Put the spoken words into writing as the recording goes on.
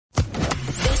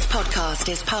podcast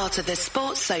is part of the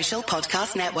Sports Social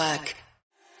Podcast Network.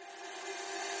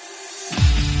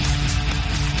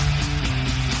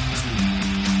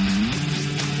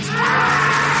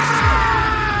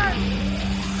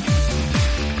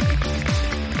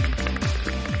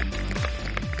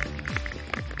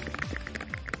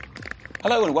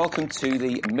 Hello and welcome to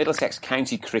the Middlesex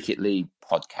County Cricket League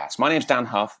podcast. My name's Dan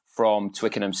Huff from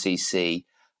Twickenham CC.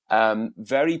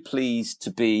 Very pleased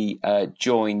to be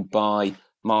joined by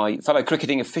my fellow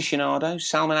cricketing aficionado,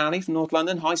 Salman Ali from North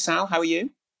London. Hi Sal, how are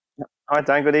you? Hi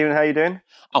Dan, good evening, how are you doing?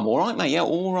 I'm all right, mate, yeah,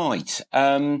 all right.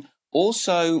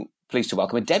 Also pleased to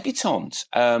welcome a debutant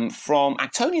from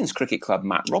Actonians Cricket Club,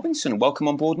 Matt Robinson. Welcome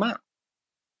on board, Matt.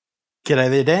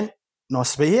 G'day there, Dan.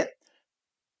 Nice to be here.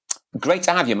 Great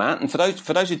to have you, Matt. And for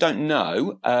those who don't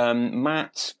know,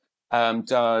 Matt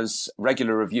does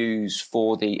regular reviews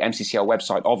for the MCCL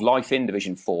website of Life in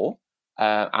Division 4,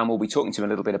 and we'll be talking to him a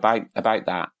little bit about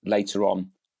that later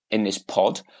on in this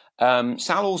pod.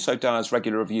 Sal also does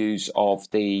regular reviews of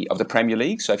the Premier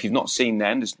League. So if you've not seen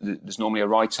them, there's normally a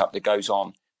write-up that goes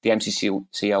on the MCCL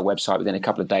website within a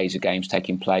couple of days of games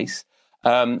taking place.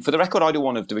 For the record, I do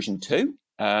one of Division 2,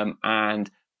 and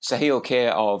Sahil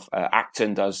Kher of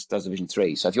Acton does Division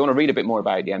 3. So if you want to read a bit more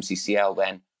about the MCCL,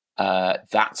 then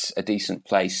that's a decent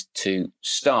place to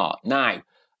start. Now,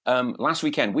 last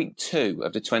weekend, week 2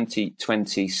 of the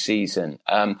 2020 season,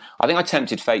 I think I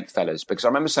tempted fate, fellas, because I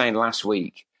remember saying last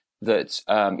week that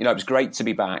it was great to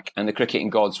be back and the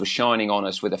cricketing gods were shining on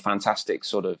us with a fantastic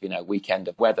sort of weekend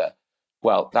of weather.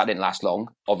 Well, that didn't last long,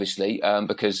 obviously,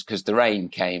 because the rain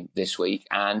came this week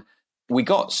and we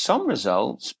got some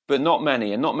results, but not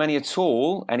many, and not many at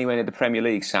all anywhere near the Premier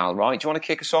League, Sal, right? Do you want to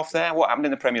kick us off there? What happened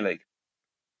in the Premier League?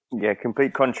 Yeah,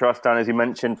 complete contrast, Dan, as you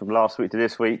mentioned, from last week to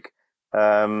this week.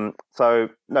 So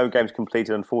no games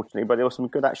completed, unfortunately, but there was some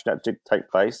good action that did take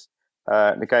place.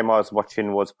 The game I was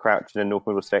watching was Crouching and North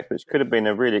Middlesex, which could have been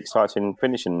a really exciting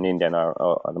finish in the end,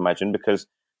 I'd imagine, because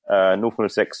North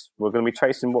Middlesex were going to be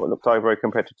chasing what looked like a very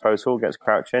competitive total against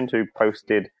Crouching, who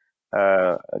posted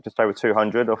just over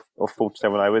 200 off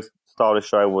 47 overs. Star of the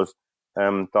show was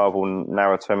Darvel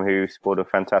Narratum, who scored a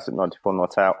fantastic 94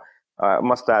 not out. I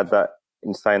must add that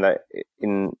in saying that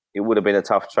it would have been a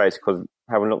tough chase, because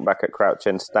having looked back at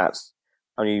Crouchend's stats,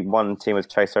 only one team has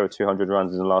chased over 200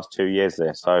 runs in the last 2 years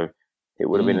there. So it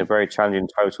would have been a very challenging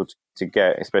total to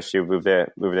get, especially with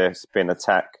their spin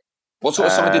attack. What sort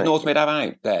of side did North Mid have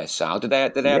out there, Sal? Did they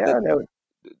have the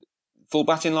full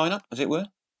batting lineup, as it were?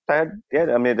 I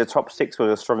mean, the top 6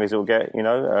 were as strong as it will get,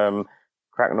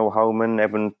 Cracknell, Holman,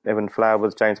 Evan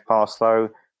Flowers, James Parslow,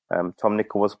 Tom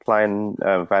Nicol was playing,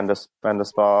 Van der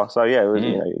Spar. So, yeah, it was,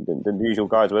 the usual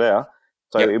guys were there.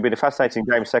 So it would be a fascinating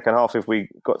game second half if we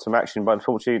got some action, but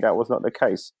unfortunately that was not the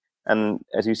case. And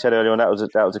as you said earlier on, that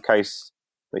was a case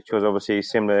which was obviously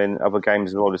similar in other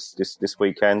games as well this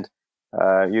weekend.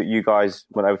 You guys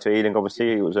went over to Ealing,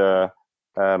 obviously. It was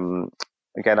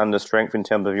again, under strength in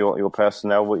terms of your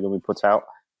personnel, what we put out.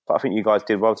 But I think you guys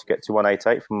did well to get to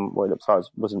 188 from what it looks like. It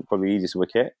wasn't probably the easiest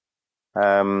wicket.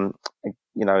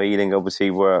 Ealing obviously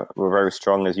were very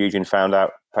strong, as Eugene found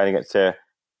out, playing against their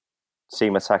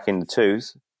team attacking the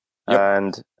 2s. Yep.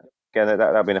 And again,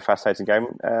 that'd been a fascinating game.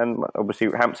 And obviously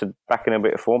Hampstead back in a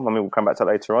bit of form. I mean, we'll come back to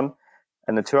that later on.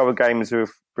 And the 2 other games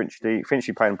with Finchley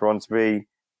playing Bronsby,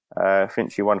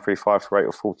 Finchley 135 for 8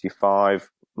 or 45.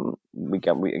 We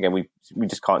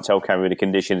just can't tell, can we, the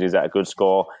conditions. Is that a good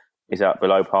score? Is that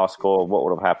below par score? What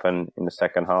would have happened in the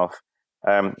second half?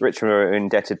 Richmond were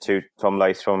indebted to Tom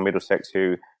Lace from Middlesex,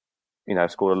 who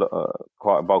scored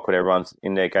quite a bulk of their runs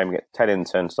in their game against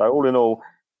Teddington. So all in all,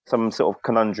 some sort of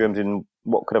conundrums in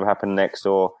what could have happened next,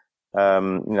 or how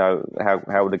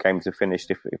the games have finished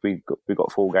if we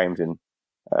got 4 games in.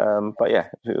 But yeah,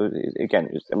 again,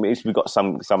 we got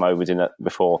some overs in it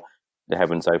before the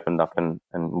heavens opened up and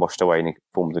washed away any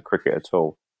forms of cricket at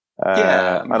all.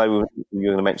 I know you were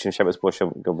going to mention Shepherd's Bush.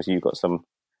 Obviously, you've got some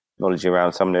knowledge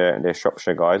around some of their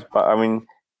Shropshire guys. But, I mean,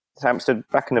 Hampstead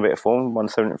back in a bit of form,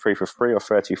 173 for 3 or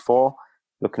 34,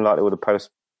 looking like they would have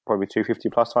posted probably 250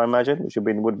 plus, I imagine, which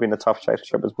would have been a tough chase for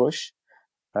Shepherd's Bush.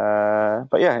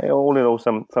 But, yeah, all in all,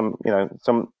 some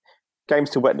games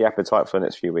to whet the appetite for the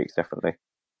next few weeks, definitely.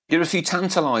 There were a few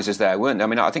tantalisers there, weren't there? I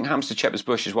mean, I think Hampstead Shepherd's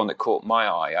Bush is one that caught my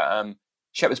eye.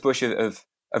 Shepherd's Bush have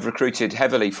recruited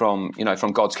heavily from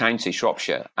God's County,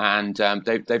 Shropshire, and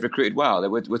they've recruited well.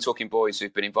 We're talking boys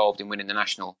who've been involved in winning the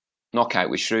national knockout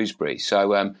with Shrewsbury.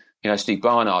 So, Steve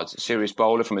Barnard's a serious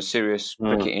bowler from a serious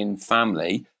cricketing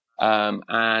family,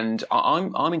 and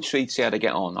I'm intrigued to see how they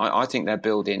get on. I think they're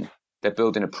building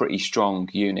a pretty strong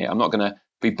unit. I'm not going to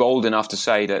be bold enough to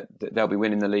say that they'll be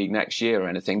winning the league next year or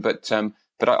anything, but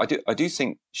But I do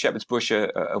think Shepherd's Bush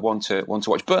are one to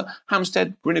watch. But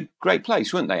Hampstead were in a great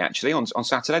place, weren't they? Actually, on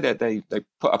Saturday they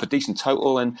put up a decent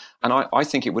total, and I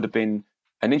think it would have been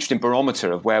an interesting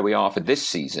barometer of where we are for this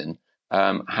season.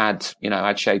 Had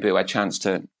Shebu had a chance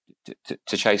to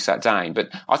chase that down. But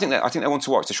I think they want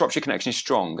to watch. The Shropshire connection is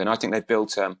strong, and I think they've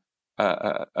built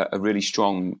a really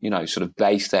strong sort of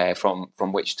base there from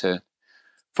which to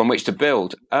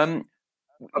build.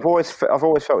 I've always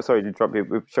felt, sorry to interrupt you,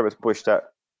 with Shepherd's Bush, that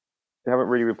they haven't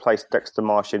really replaced Dexter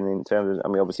Marsh in terms of, I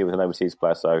mean, obviously he was an overseas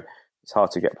player, so it's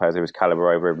hard to get players of his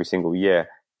calibre over every single year.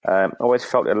 I always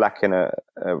felt they're lacking a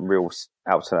real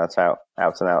out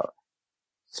and out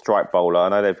strike bowler. I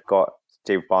know they've got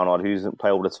Steve Barnard, who doesn't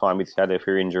play all the time. He's had a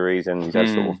few injuries, and he's had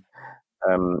sort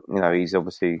of, he's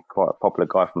obviously quite a popular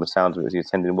guy from the sounds of it. He's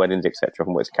attending weddings, etc.,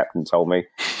 from what his captain told me.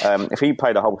 If he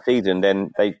played the whole season,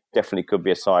 then they definitely could be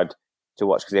a side to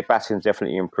watch, because their batting's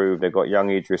definitely improved. They've got young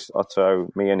Idris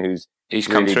Otto Mian, who's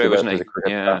come through, hasn't he?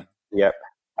 Yeah. Yep.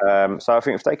 So I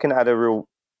think if they can add a real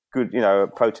good,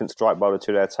 potent strike bowler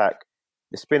to their attack,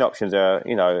 the spin options are,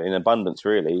 in abundance,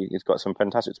 really. He's got some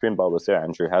fantastic spin bowlers there,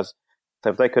 Andrew has.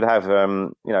 So if they could have,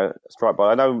 strike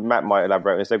bowler. I know Matt might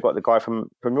elaborate on this. They've got the guy from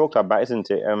your club, Matt,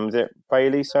 isn't it? Is it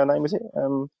Bailey's surname, is it?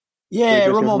 Yeah,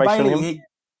 Ramon Bailey.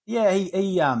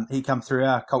 He come through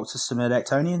our cult system at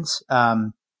Actonians.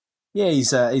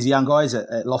 He's a young guy. He's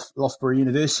at Loughborough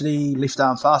University, left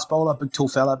arm fast bowler, big tall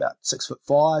fella, about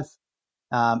 6'5".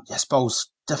 Bowls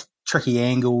tricky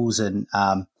angles, and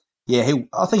I think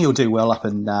he'll do well up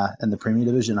in the Premier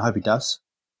Division. I hope he does.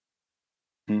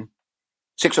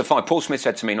 6'5". Paul Smith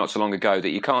said to me not so long ago that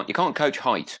you can't coach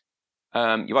height.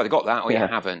 You've either got that or you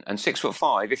haven't. And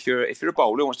 6'5", if you're a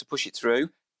bowler who wants to push it through,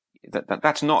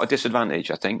 that's not a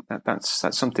disadvantage. I think that's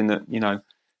something that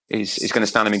is going to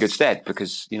stand them in good stead,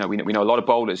 because we know a lot of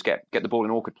bowlers get the ball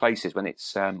in awkward places when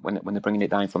it's when they're bringing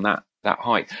it down from that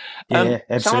height.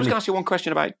 Absolutely. So I was going to ask you one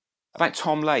question about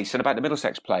Tom Lace and about the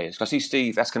Middlesex players. I see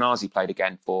Steve Eskenazi played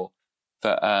again for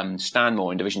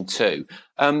Stanmore in Division 2.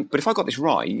 But if I got this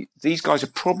right, these guys are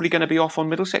probably going to be off on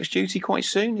Middlesex duty quite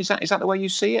soon. Is that the way you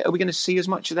see it? Are we going to see as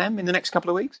much of them in the next couple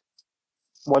of weeks?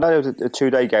 Well, I know there was a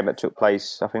 2-day game that took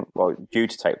place, I think, due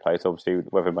to take place. Obviously,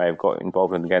 whoever may have got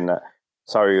involved in again that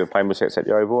Surrey were playing Middlesex at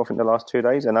the Oval, I think, the last 2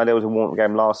 days. I know there was a Warrington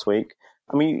game last week.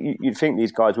 I mean, you'd think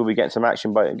these guys will be getting some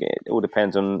action, but it all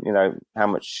depends on, how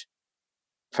much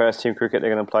first team cricket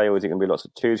they're going to play, or is it going to be lots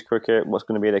of twos cricket? What's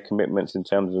going to be their commitments in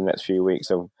terms of the next few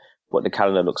weeks of what the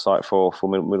calendar looks like for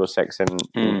Middlesex and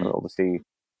obviously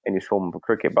any form of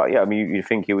cricket. But yeah, I mean, you'd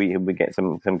think he'll be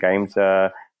getting some games.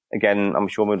 Again, I'm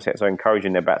sure Middlesex are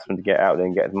encouraging their batsmen to get out there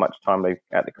and get as much time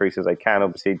at the crease as they can.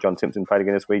 Obviously, John Simpson played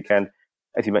again this weekend.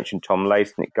 As you mentioned, Tom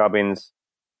Lace, Nick Gubbins,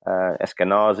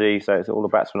 Eskenazi. So it's all the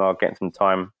batsmen are getting some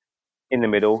time in the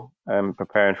middle,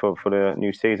 preparing for the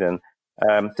new season.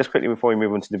 Just quickly before we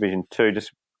move on to Division 2,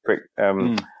 just quick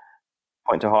point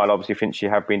to highlight. Obviously, Finchley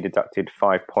have been deducted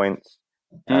 5 points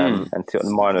until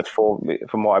the -4.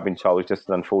 From what I've been told, it's just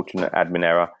an unfortunate admin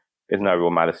error. There's no real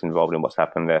malice involved in what's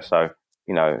happened there. So,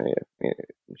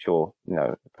 I'm sure,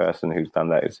 the person who's done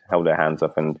that has held their hands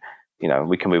up, and,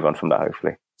 we can move on from that,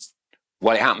 hopefully.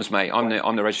 Well, it happens, mate.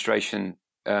 I'm the registration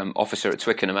officer at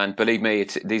Twickenham, and believe me,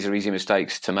 these are easy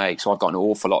mistakes to make. So I've got an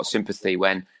awful lot of sympathy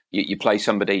when you play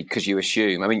somebody because you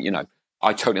assume. I mean,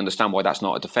 I totally understand why that's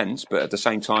not a defence, but at the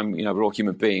same time, we're all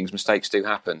human beings. Mistakes do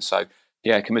happen. So,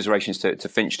 yeah, commiserations to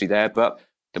Finchley there. But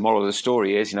the moral of the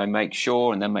story is, make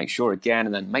sure, and then make sure again,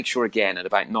 and then make sure again at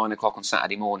about 9 o'clock on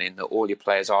Saturday morning that all your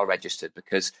players are registered,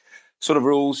 because sort of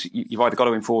rules, you've either got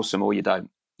to enforce them or you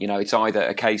don't. It's either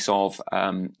a case of,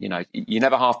 you're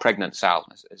never half pregnant, Sal,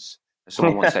 as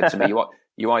someone once said to me.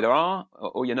 You either are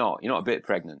or you're not. You're not a bit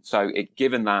pregnant. So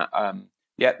given that,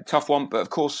 tough one. But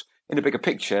of course, in the bigger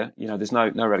picture, there's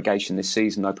no relegation this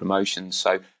season, no promotions.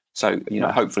 So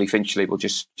hopefully Finchley will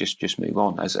just move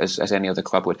on as any other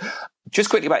club would. Just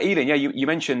quickly about Ealing. Yeah, you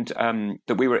mentioned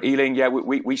that we were at Ealing. Yeah,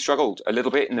 we struggled a little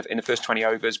bit in the first 20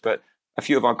 overs, but a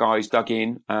few of our guys dug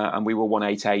in, and we were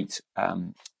 188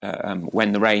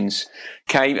 when the rains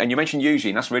came. And you mentioned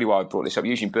Eugene. That's really why I brought this up.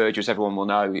 Eugene Burgess, everyone will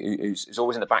know, who's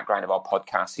always in the background of our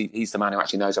podcast. He's the man who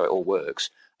actually knows how it all works.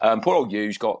 Poor old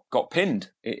Hughes got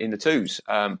pinned in the twos,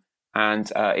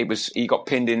 and he got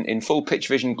pinned in full pitch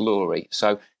vision glory.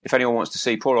 So if anyone wants to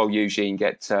see poor old Eugene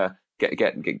get a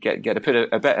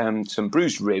bit some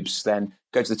bruised ribs, then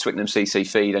go to the Twickenham CC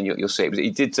feed and you'll see it. He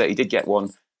did get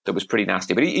one that was pretty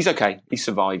nasty, but he's okay. He's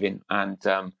surviving, and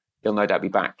he'll no doubt be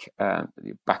back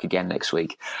again next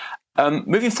week.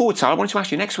 Moving forward, Sal, I wanted to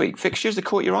ask you next week fixtures that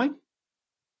caught your eye.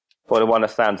 Well, the one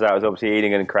that stands out is obviously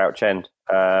Ealing and Crouch End.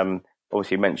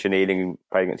 obviously you mentioned Ealing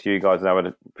playing against you guys, and I had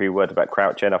a few words about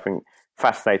Crouch End. I think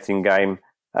fascinating game.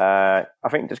 I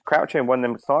think just Crouch End, one of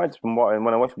them sides, when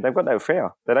I watch them, they've got no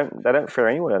fear. They don't fear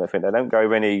anyone. I don't think they don't go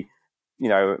with any,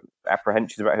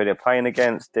 apprehensions about who they're playing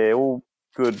against. They're all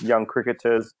good young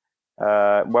cricketers,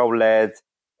 well led,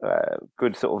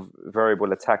 good sort of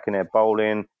variable attack in their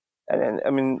bowling. And I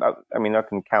mean, I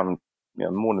can count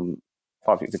more than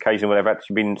 5-6 occasions where they've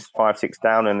actually been 5-6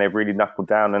 down and they've really knuckled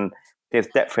down, and there's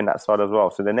depth in that side as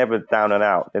well. So they're never down and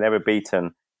out. They're never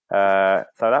beaten. So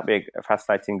that'd be a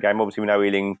fascinating game. Obviously, we know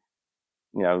Ealing,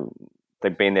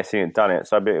 they've been there, seen it, done it.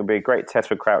 So it'll be a great test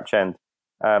for Crouch End.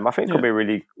 I think it's going to be a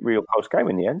really real close game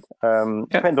in the end.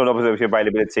 Depends on obviously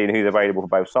availability and who's available for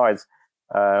both sides.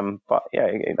 But yeah,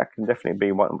 that can definitely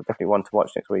be one to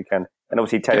watch next weekend. And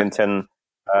obviously Teddington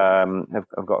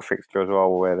have got a fixture as well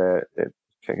where they're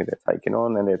taking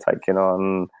on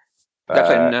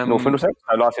North Middlesex,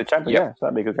 last year's champion. Yeah, so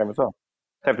that'd be a good game as well.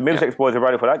 So if the Middlesex boys are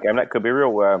ready for that game, that could be a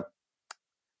real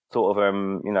sort of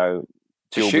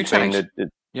duel between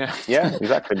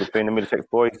exactly, between the Middlesex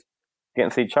boys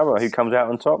against each other. Who comes out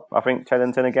on top? I think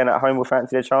Teddington again at home will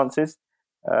fancy their chances.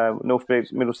 North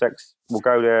Middlesex will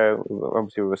go there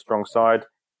obviously with a strong side.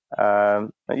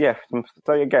 So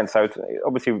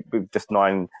obviously with just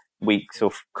 9 weeks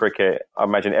of cricket, I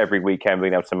imagine every weekend we're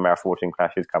going to have some mouth-watering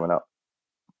clashes coming up.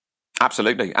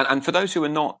 Absolutely. And for those who are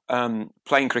not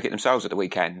playing cricket themselves at the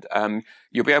weekend,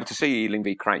 you'll be able to see Ealing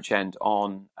v Crouch End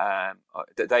on,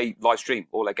 they live stream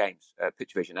all their games,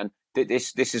 Pitch Vision. And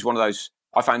this is one of those,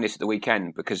 I found this at the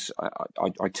weekend because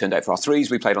I turned out for our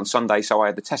threes. We played on Sunday, so I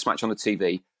had the test match on the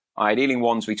TV. I had Ealing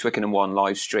 1s v Twickenham 1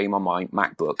 live stream on my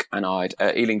MacBook, and I had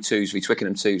Ealing 2s v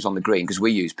Twickenham 2s on the green because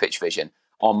we use Pitch Vision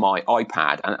on my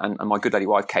iPad. And my good lady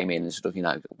wife came in and sort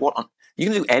of, you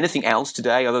can do anything else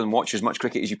today other than watch as much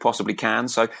cricket as you possibly can.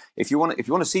 So if you want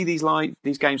to see these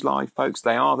games live, folks,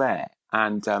 they are there.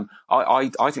 And I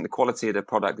think the quality of the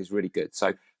product is really good.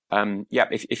 So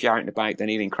if you're out and about, then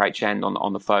Ealing Crouch End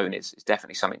on the phone is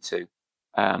definitely something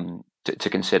to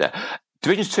consider.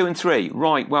 Divisions 2 and 3,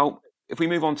 right? Well, if we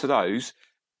move on to those,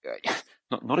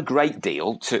 not a great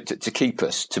deal to keep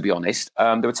us, to be honest.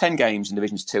 There were 10 games in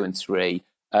Divisions 2 and 3.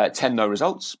 10 no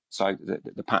results, so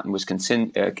the pattern was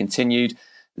continued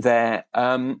there.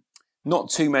 Not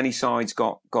too many sides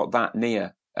got that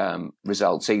near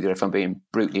results either, if I'm being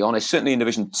brutally honest. Certainly in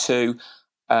Division 2,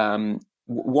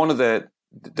 one of the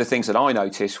things that I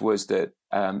noticed was that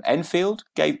Enfield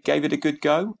gave it a good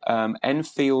go.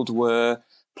 Enfield were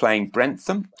playing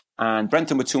Brentham, and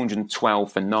Brentham were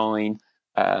 212 for 9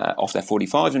 off their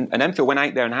 45, and Enfield went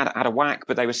out there and had a whack,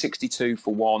 but they were 62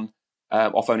 for 1.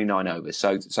 Off only 9 overs,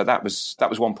 so that was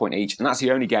 1 point each, and that's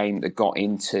the only game that got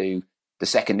into the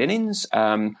second innings.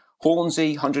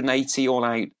 Hornsey 180 all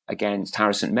out against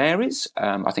Harrow St Mary's.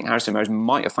 I think Harrow St Mary's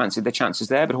might have fancied their chances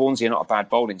there, but Hornsey are not a bad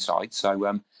bowling side, so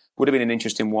would have been an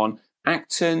interesting one.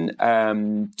 Acton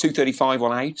 235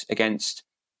 all out against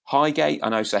Highgate. I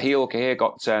know Sahil here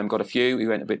got a few. He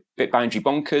went a bit boundary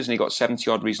bonkers, and he got 70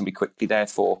 odd reasonably quickly there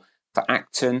for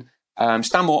Acton.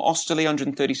 Stanmore Osterley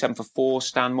 137 for 4.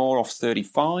 Stanmore off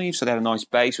 35, so they had a nice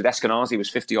base. With Eskenazi was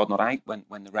 50 odd not out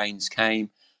when the rains came.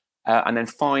 And then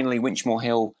finally Winchmore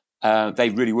Hill, they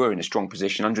really were in a strong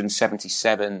position,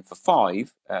 177 for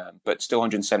 5, but still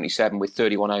 177 with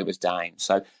 31 overs down.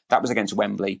 So that was against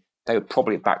Wembley. They would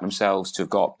probably have backed themselves to have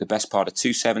got the best part of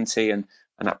 270, and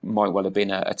that might well have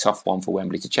been a tough one for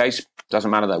Wembley to chase.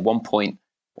 Doesn't matter though, 1 point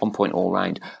all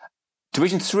round.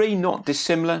 Division 3, not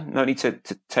dissimilar. No need to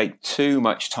take too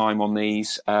much time on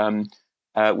these.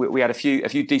 We had a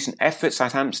few decent efforts.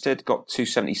 Southampton got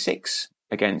 276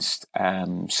 against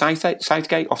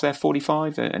Southgate off their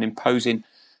 45, an imposing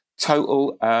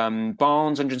total.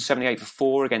 Barnes 178 for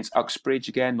 4 against Uxbridge.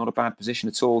 Again, not a bad position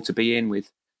at all to be in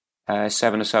with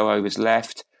 7 or so overs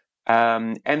left.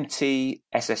 MT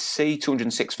SSC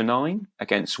 206 for 9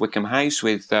 against Wickham House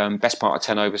with best part of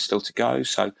 10 overs still to go.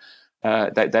 So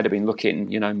they'd have been looking,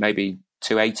 maybe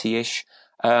 280-ish.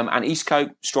 And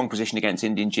Eastcote, strong position against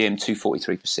Indian Gym,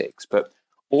 243 for 6. But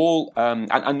all,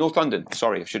 and North London,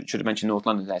 sorry, I should have mentioned North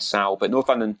London there, Sal, but North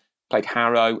London played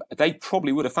Harrow. They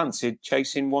probably would have fancied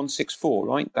chasing 164,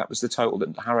 right? That was the total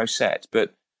that Harrow set.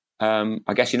 But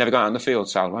I guess you never got out on the field,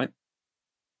 Sal, right?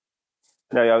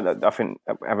 No, I think,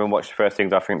 having watched the first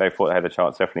things, I think they thought they had a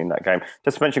chance definitely in that game.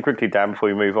 Just to mention quickly, Dan, before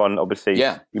we move on, obviously,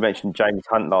 you mentioned James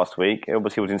Hunt last week.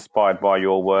 Obviously, he was inspired by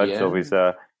your words of his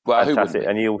fantastic,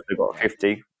 and he also got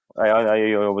 50. I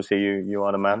know, obviously, you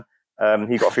are the man.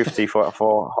 He got 50 for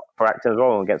Acton as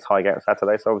well against Highgate on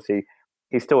Saturday. So obviously,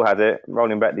 he still has it.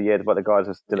 Rolling back the years, but the guys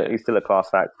are he's still a class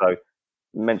act. So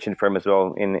mention for him as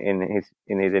well in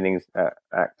his innings at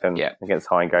Acton against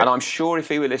Highgate. And I'm sure if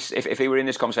he were in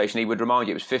this conversation, he would remind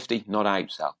you it was 50, not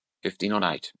 8, Sal. 50, not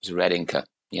 8. It was a red inker.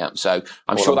 Yeah, so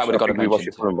I'm sure that would have got a mention.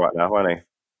 Watching for him right now, won't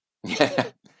he? Yeah.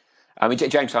 I mean,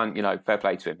 James Hunt, fair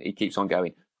play to him. He keeps on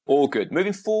going. All good.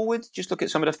 Moving forward, just look at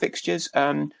some of the fixtures.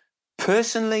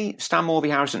 Personally, Stanmore v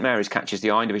Harris St Mary's catches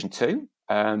the eye in Division 2.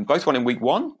 Both won in week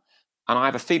 1. And I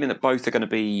have a feeling that both are going to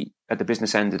be at the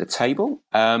business end of the table.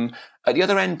 At the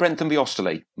other end, Brentham v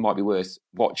Osterley might be worth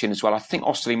watching as well. I think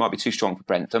Osterley might be too strong for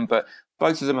Brentham, but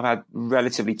both of them have had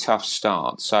relatively tough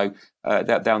starts. So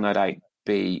they'll no doubt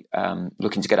be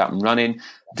looking to get up and running.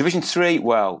 Division 3,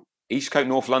 well, Eastcote,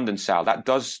 North London, Sal. That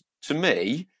does, to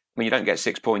me, I mean, you don't get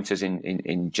 6-pointers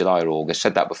in July or August.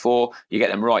 Said that before. You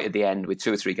get them right at the end with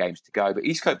 2 or 3 games to go. But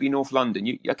Eastcote v North London,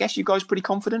 I guess you guys are pretty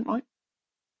confident, right?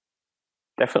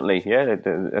 Definitely, yeah.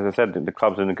 As I said, the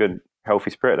club's in a good, healthy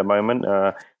spirit at the moment.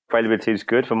 Availability is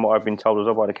good from what I've been told as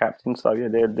well by the captain. So yeah,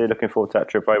 they're looking forward to that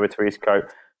trip over to Eastcote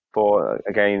for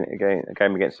a game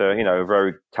against a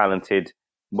very talented,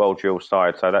 well-drilled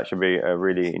side. So that should be a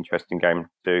really interesting game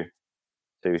to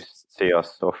see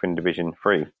us off in Division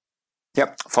 3.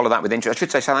 Yep, follow that with interest. I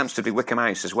should say Southampton v Wickham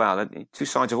House as well. Two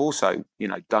sides have also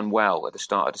done well at the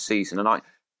start of the season, and I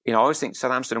always think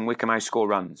Southampton and Wickham House score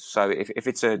runs. So if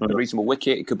it's a reasonable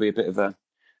wicket, it could be a bit of a,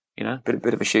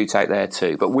 bit of a shootout there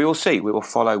too. But we will see. We will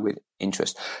follow with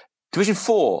interest. Division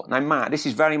 4. Now, Matt, this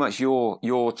is very much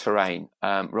your terrain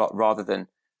rather than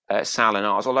Sal and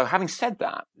ours. Although, having said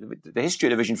that, the history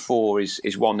of Division 4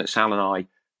 is one that Sal and I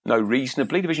know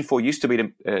reasonably. Division 4 used to be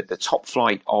the top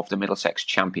flight of the Middlesex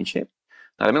Championship.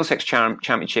 Now, the Middlesex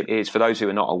Championship is, for those who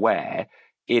are not aware,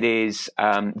 it is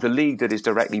the league that is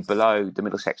directly below the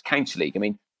Middlesex County League. I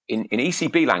mean, in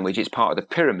ECB language, it's part of the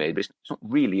pyramid, but it's not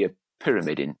really a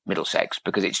pyramid in Middlesex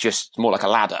because it's just more like a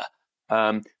ladder.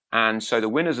 And so the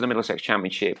winners of the Middlesex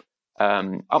Championship,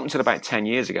 up until about 10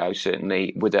 years ago,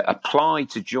 certainly, would apply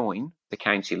to join the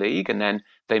County League, and then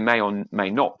they may or may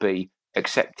not be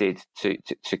accepted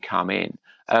to come in.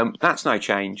 That's now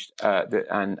changed,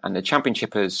 and the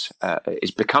Championship is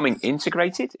becoming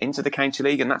integrated into the County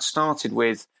League, and that started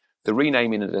with the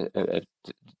renaming of the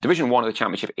Division 1 of the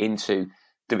Championship into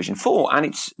Division 4, and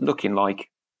it's looking like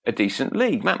a decent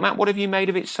league. Matt, what have you made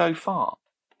of it so far?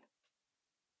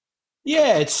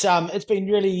 Yeah, it's been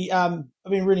really I've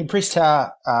been really impressed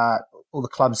how all the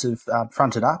clubs have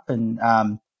fronted up, and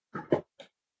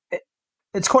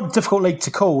it's quite a difficult league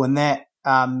to call in that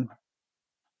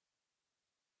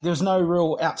there was no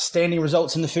real outstanding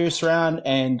results in the first round,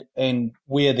 and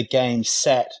where the games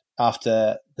sat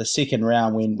after the second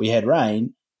round when we had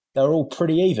rain, they were all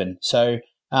pretty even. So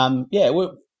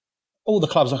all the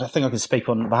clubs, I think I can speak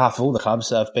on behalf of all the clubs,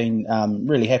 have been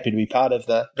really happy to be part of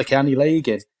the county league,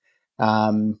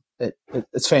 and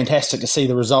it's fantastic to see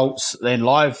the results and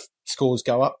live scores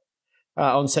go up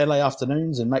on Saturday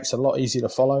afternoons, and makes it a lot easier to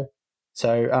follow.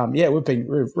 So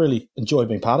we've really enjoyed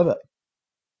being part of it.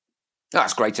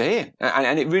 That's great to hear,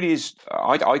 and it really is.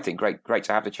 I think great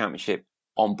to have the Championship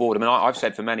on board. I mean, I've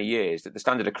said for many years that the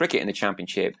standard of cricket in the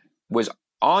Championship was,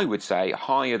 I would say,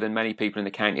 higher than many people in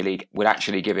the County League would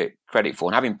actually give it credit for.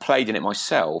 And having played in it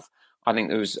myself, I think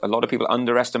there was a lot of people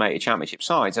underestimated Championship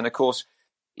sides. And of course,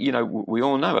 we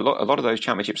all know a lot of those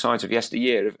Championship sides of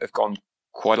yesteryear have gone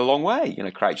quite a long way.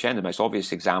 Crouch End, the most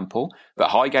obvious example,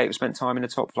 but Highgate have spent time in the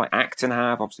top flight. Acton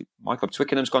have, obviously, my club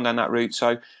Twickenham's gone down that route.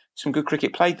 So some good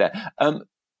cricket played there.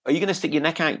 Are you going to stick your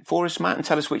neck out for us, Matt, and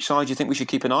tell us which side you think we should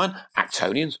keep an eye on?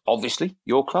 Actonians, obviously,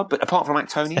 your club. But apart from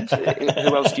Actonians,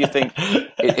 who else do you think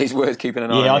is worth keeping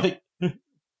an eye on?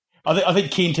 I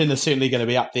think Kenton is certainly going to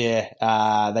be up there.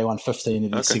 They won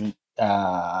 15 of the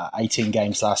 18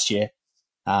 games last year,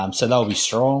 so they'll be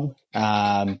strong.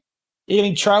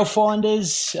 Ealing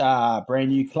Trailfinders, brand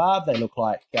new club. They look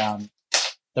like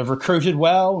they've recruited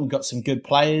well and got some good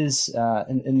players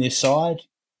in their side.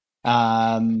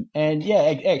 Actonians,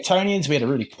 we had a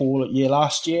really poor year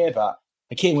last year, but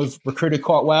again, we've recruited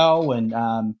quite well,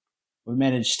 and we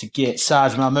managed to get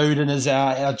Sarge Mahmood in as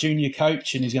our junior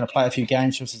coach, and he's going to play a few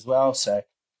games for us as well. So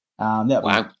that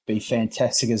would be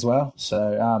fantastic as well.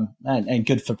 So and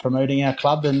good for promoting our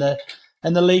club and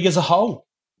the league as a whole.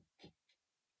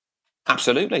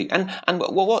 Absolutely. And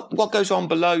what goes on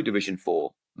below Division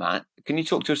 4, Matt? Can you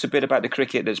talk to us a bit about the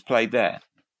cricket that's played there?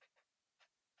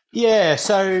 Yeah,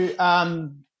 so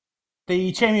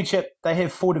the Championship, they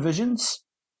have 4 divisions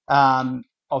of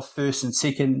first and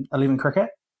second 11 cricket.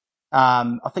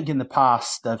 I think in the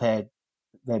past they've had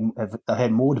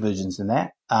more divisions than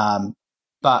that.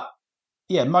 But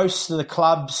yeah, most of the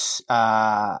clubs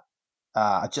are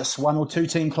just 1 or 2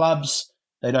 team clubs.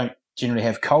 They don't generally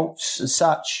have Colts as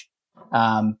such,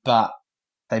 but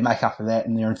they make up for that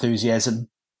in their enthusiasm.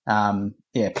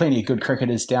 Plenty of good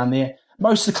cricketers down there.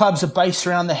 Most of the clubs are based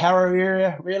around the Harrow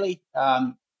area, really,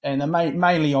 and they're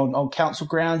mainly on council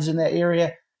grounds in that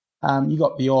area. You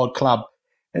got the odd club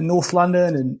in North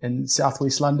London and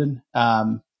Southwest London,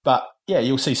 but yeah,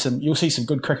 you'll see some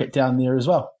good cricket down there as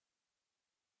well.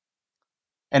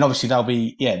 And obviously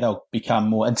they'll become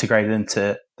more integrated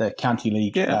into the county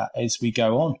league as we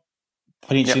go on.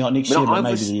 Potentially not next year, but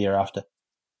maybe the year after.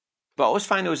 But I always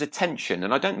found there was a tension,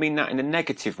 and I don't mean that in a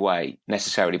negative way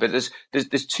necessarily, but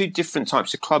there's two different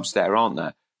types of clubs there, aren't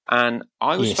there? And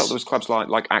I always felt there was clubs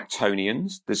like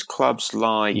Actonians. There's clubs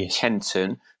like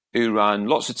Kenton who run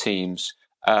lots of teams,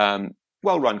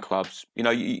 well-run clubs. You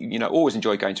know, always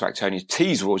enjoy going to Actonians.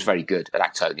 Tees were always very good at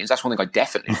Actonians. That's one thing I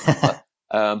definitely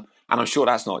remember. And I'm sure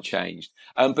that's not changed.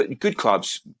 But good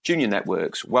clubs, junior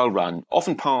networks, well-run,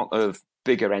 often part of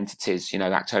bigger entities. You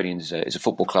know, Actonians is a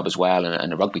football club as well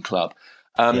and a rugby club.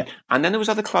 And then there was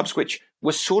other clubs which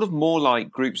were sort of more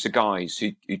like groups of guys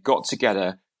who got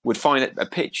together, would find a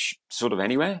pitch sort of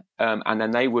anywhere, and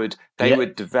then they would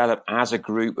develop as a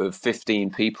group of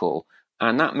 15 people.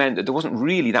 And that meant that there wasn't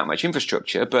really that much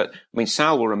infrastructure. But I mean,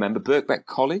 Sal will remember Birkbeck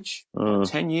College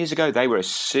 10 years ago. They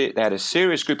had a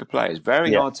serious group of players,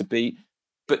 very hard to beat,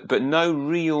 but no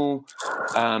real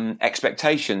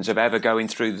expectations of ever going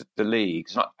through the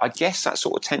leagues. I guess that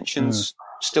sort of tension's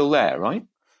still there, right?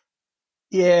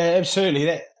 Yeah,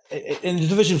 absolutely. In the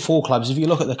Division 4 clubs, if you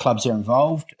look at the clubs that are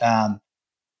involved,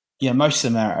 most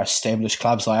of them are established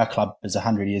clubs. Like our club is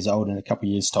 100 years old in a couple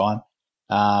of years' time.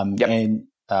 And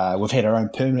we've had our own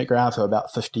permanent ground for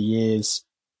about 50 years.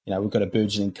 You know, we've got a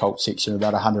burgeoning Colt section of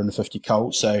about 150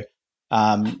 Colts. So,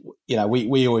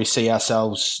 we always see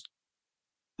ourselves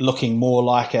looking more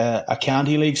like a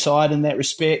county league side in that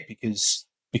respect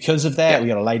because of that. We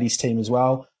got a ladies team as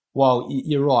well. Well,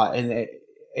 you're right.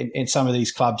 In some of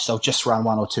these clubs, they'll just run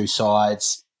one or two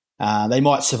sides. They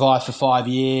might survive for 5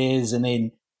 years and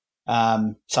then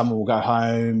someone will go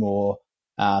home or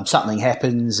something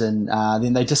happens and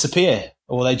then they disappear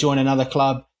or they join another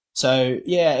club. So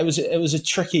yeah, it was a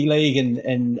tricky league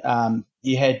and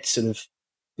you had sort of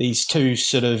these two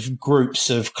sort of groups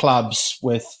of clubs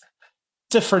with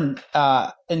different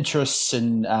interests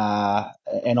and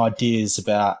ideas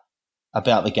about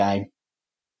the game.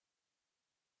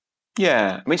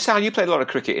 Yeah, I mean, Sal, you played a lot of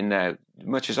cricket in there,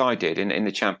 much as I did in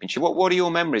the championship. What are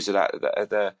your memories of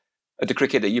that, the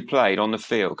cricket that you played on the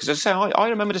field? Because as I say, I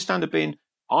remember the standard being,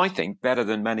 I think, better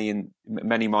than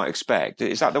many might expect.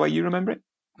 Is that the way you remember it?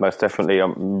 Most definitely.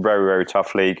 Very, very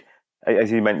tough league.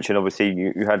 As you mentioned, obviously,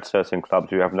 you had certain clubs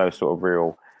who have no sort of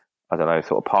real,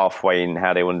 sort of pathway in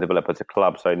how they want to develop as a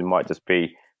club. So it might just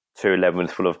be 2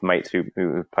 11s full of mates who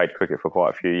played cricket for quite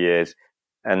a few years.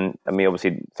 And I mean,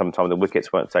 obviously, sometimes the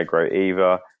wickets weren't so great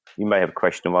either. You may have a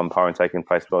question of umpiring taking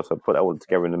place as well. So put that all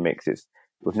together in the mix. It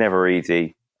was never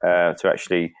easy to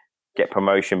actually get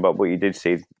promotion. But what you did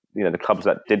see is, the clubs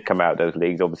that did come out of those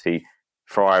leagues obviously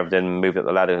thrived and moved up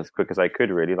the ladder as quick as they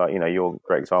could. Really, like you're a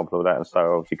great example of that. And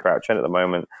so obviously, Crouch End at the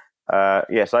moment.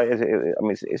 It's a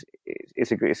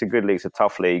good league. It's a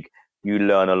tough league. You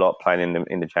learn a lot playing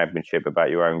in the championship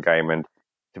about your own game and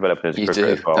developing as a cricketer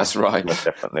as well. That's right. Most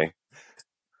definitely.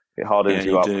 It hardens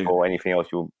you up for anything else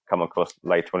you'll come across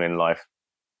later on in life.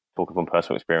 Talking from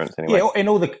personal experience, anyway. Yeah, and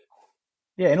all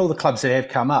the clubs that have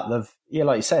come up, they've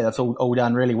like you say, they've all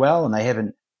done really well, and they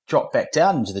haven't dropped back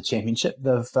down into the championship.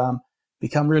 They've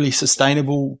become really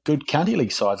sustainable, good county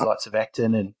league sides, like of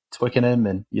Acton and Twickenham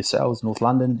and yourselves, North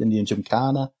London, Indian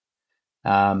Gymkhana,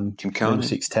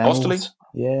 Middlesex Towns,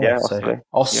 Osterley,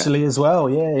 Osterley as well.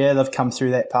 Yeah, they've come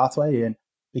through that pathway and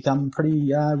become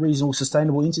pretty reasonable,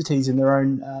 sustainable entities in their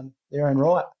own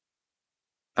right.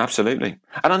 Absolutely.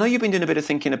 And I know you've been doing a bit of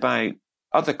thinking about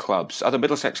other clubs, other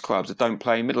Middlesex clubs that don't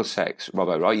play in Middlesex,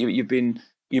 Robbo, right? You've been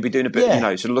doing a bit,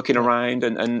 sort of looking around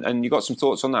and you got some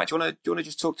thoughts on that. Do you want to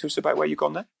just talk to us about where you've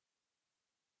gone there?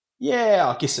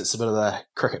 Yeah, I guess it's a bit of the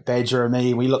cricket badger of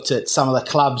me. We looked at some of the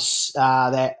clubs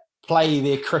that play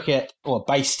their cricket, or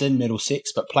based in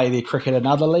Middlesex, but play their cricket in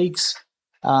other leagues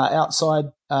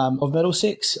outside of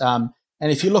Middlesex. And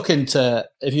if you look in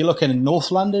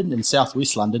North London and South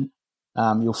West London,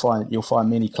 you'll find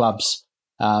many clubs.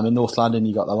 In North London,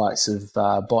 you got the likes of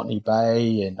Botany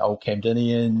Bay and Old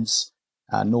Camdenians,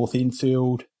 North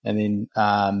Enfield, and then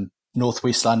North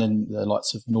West London, the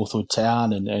likes of Northwood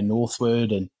Town and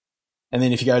Northwood, and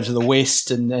then if you go to the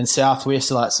west and south west,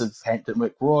 the likes of Hampton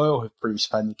Wick Royal, who've previously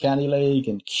played in the county league,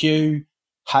 and Kew,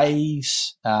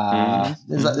 Hayes.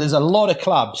 There's a lot of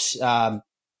clubs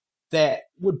that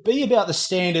would be about the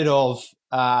standard of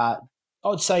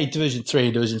I'd say Division 3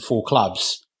 and Division 4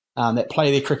 clubs that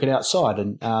play their cricket outside.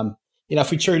 And, if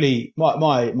we truly,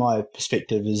 my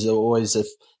perspective is always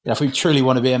if we truly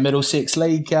want to be a Middlesex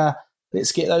league,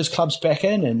 let's get those clubs back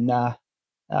in and,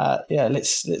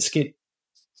 let's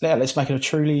make it a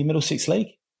truly Middlesex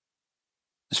league.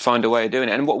 Let's find a way of doing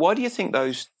it. And why do you think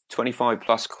those 25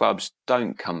 plus clubs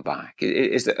don't come back?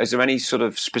 Is there any sort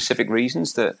of specific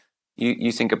reasons that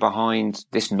you think are behind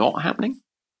this not happening?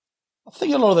 I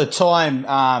think a lot of the time,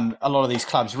 a lot of these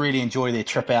clubs really enjoy their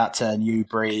trip out to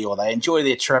Newbury, or they enjoy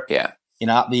their trip, up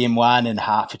the M1 in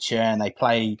Hertfordshire, and they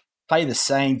play the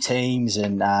same teams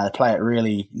and play at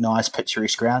really nice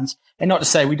picturesque grounds. And not to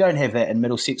say we don't have that in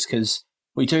Middlesex, because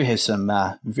we do have some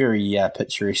very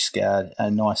picturesque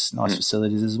and nice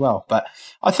facilities as well. But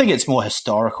I think it's more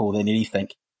historical than anything.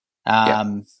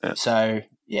 So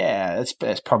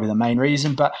it's probably the main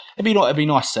reason. But it'd be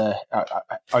nice to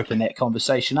open that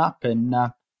conversation up and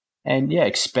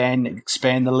expand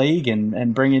the league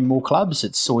and bring in more clubs.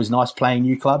 It's always nice playing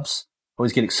new clubs.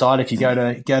 Always get excited if you go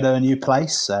to a new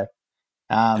place. So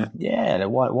why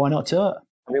not do it?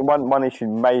 I mean, one issue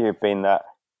may have been that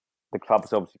the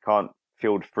clubs obviously can't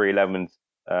field 311s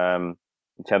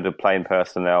in terms of playing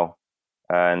personnel,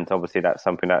 and obviously that's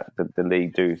something that the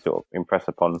league do sort of impress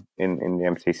upon in the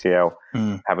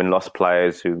MCCL, having lost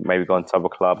players who maybe gone to other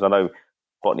clubs. I know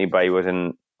Botany Bay was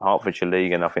in Hertfordshire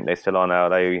League, and I think they still are now.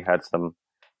 They had some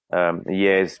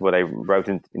years where they rose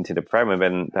into the Prem, and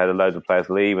then they had a load of players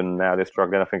leave, and now they're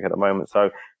struggling, I think, at the moment. So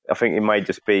I think it may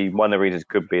just be, one of the reasons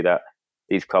could be that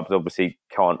these clubs obviously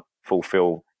can't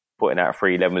fulfil putting out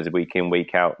 311s week in,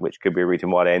 week out, which could be a reason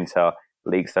why they enter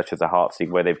leagues such as the Hearts League,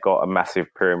 where they've got a massive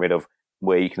pyramid of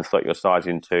where you can slot your sides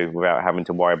into without having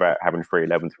to worry about having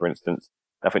 311s, for instance.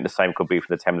 I think the same could be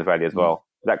for the Thames Valley as well.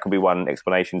 That could be one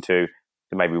explanation to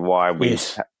maybe why we,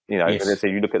 let's say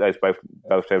you look at those both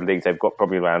leagues, they've got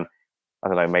probably around, I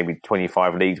don't know, maybe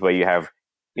 25 leagues where you have,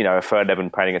 a third 11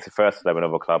 playing against the first 11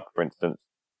 of a club, for instance.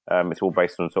 It's all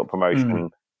based on sort of promotion.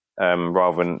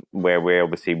 Rather than where we've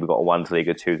got a ones league,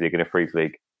 a twos league, and a threes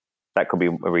league. That could be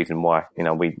a reason why we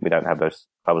don't have those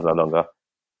clubs no longer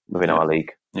within our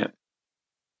league. Yeah.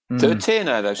 Third tier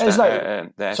now, though.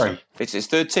 Sorry, it's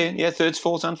third tier. Yeah, thirds,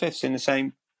 fourths, and fifths in the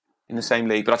same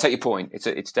league. But I take your point.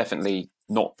 It's definitely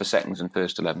not for seconds and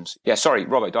first 11s. Yeah. Sorry,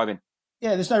 Robbo, dive in.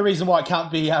 Yeah, there's no reason why it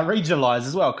can't be regionalised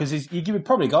as well, because you've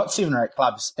probably got 7 or 8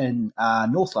 clubs in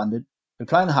North London who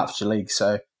play in the Hertfordshire League,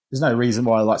 so there's no reason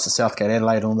why the likes of Southgate,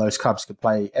 Adelaide, and all those clubs could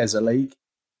play as a league.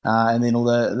 And then all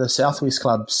the Southwest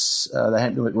clubs, the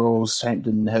Hampton Wick Royals,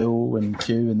 Hampton Hill and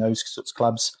Kew and those sorts of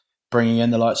clubs, bringing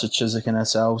in the likes of Chiswick and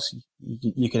ourselves,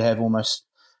 you could have almost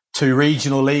 2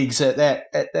 regional leagues at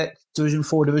that Division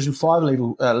 4, Division 5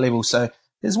 level. So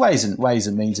there's ways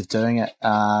and means of doing it.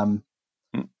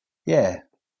 Yeah,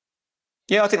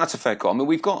 I think that's a fair call. I mean,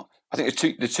 we've got, I think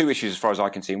there's two issues as far as I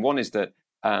can see. And one is that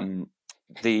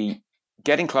the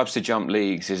getting clubs to jump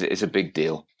leagues is a big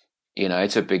deal.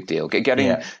 It's a big deal.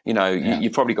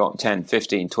 You've probably got 10,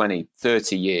 15, 20,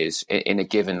 30 years in a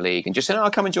given league and just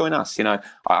saying, come and join us.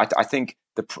 I think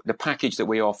the package that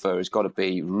we offer has got to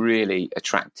be really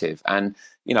attractive. And,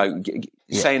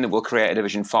 saying that we'll create a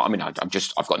Division 5, I mean, I've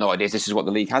got no idea if this is what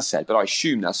the league has said, but I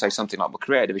assume they'll say something like, we'll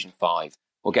create a Division 5,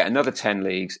 we'll get another 10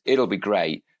 leagues, it'll be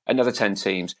great, another 10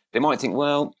 teams. They might think,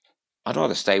 well, I'd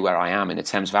rather stay where I am in the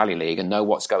Thames Valley League and know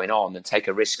what's going on than take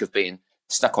a risk of being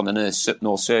stuck on the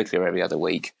North Circular every other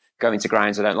week, going to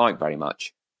grounds I don't like very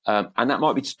much. And that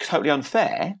might be totally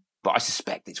unfair, but I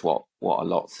suspect it's what a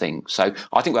lot think. So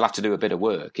I think we'll have to do a bit of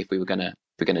work if we're going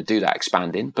to do that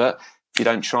expanding. But if you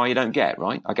don't try, you don't get,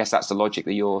 right? I guess that's the logic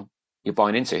that you're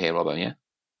buying into here, Robbo, yeah?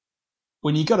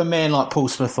 When you've got a man like Paul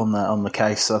Smith on the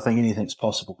case, I think anything's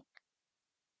possible.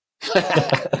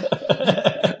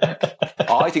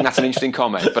 I think that's an interesting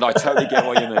comment, but I totally get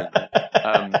what you mean.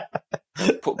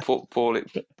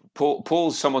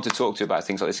 Paul's someone to talk to about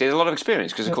things like this. He has a lot of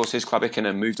experience because, of course, his club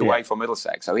Ickenham moved away from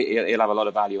Middlesex, so he'll have a lot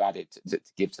of value added to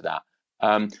give to that.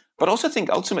 But I also think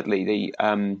ultimately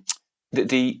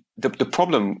the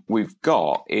problem we've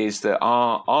got is that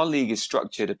our league is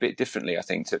structured a bit differently, I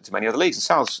think, to many other leagues.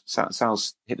 And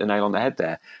Sal's hit the nail on the head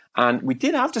there. And we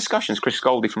did have discussions. Chris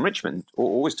Goldie from Richmond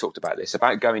always talked about this,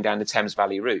 about going down the Thames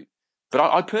Valley route. But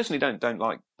I personally don't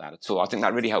like that at all. I think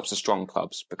that really helps the strong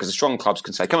clubs, because the strong clubs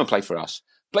can say, come and play for us.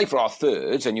 Play for our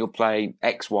thirds and you'll play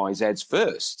X, Y, Z's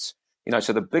firsts.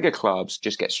 So the bigger clubs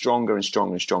just get stronger and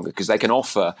stronger and stronger because they can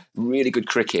offer really good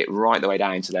cricket right the way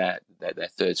down to their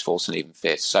thirds, fourths and even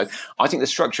fifths. So I think the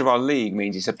structure of our league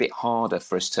means it's a bit harder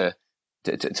for us to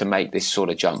make this sort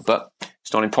of jump. But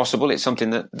it's not impossible. It's something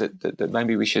that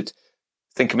maybe we should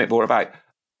think a bit more about.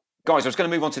 guys, I was going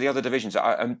to move on to the other divisions.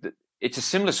 It's a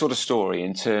similar sort of story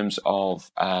in terms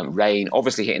of rain,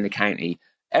 obviously hitting the county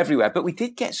everywhere, but we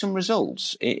did get some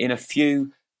results in a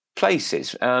few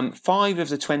places. 5 of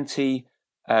the 20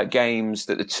 games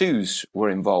that the twos were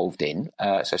involved in,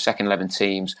 so second 11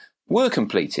 teams, were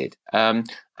completed. And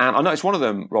I noticed one of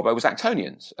them, Robbo, was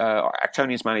Actonians.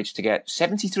 Actonians managed to get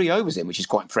 73 overs in, which is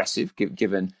quite impressive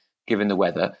given the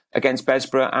weather, against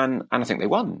Besborough, and I think they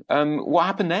won. What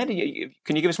happened there?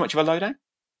 Can you give us much of a lowdown?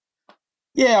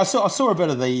 Yeah, I saw a bit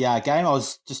of the game. I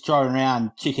was just driving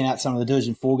around checking out some of the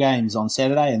Division 4 games on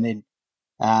Saturday, and then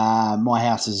my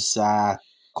house is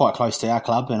quite close to our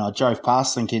club, and I drove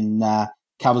past thinking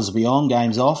covers will be on,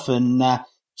 game's off, and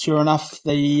sure enough,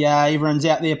 everyone's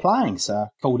out there playing. So I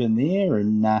called in there,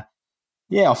 and I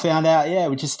found out,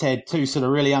 we just had 2 sort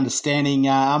of really understanding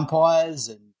umpires,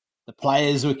 and the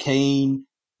players were keen,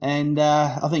 and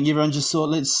I think everyone just thought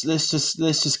let's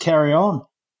just carry on.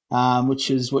 Which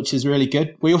is really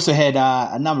good. We also had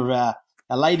a number of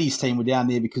our ladies team were down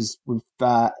there because we've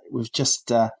just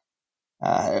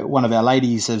one of our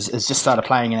ladies has just started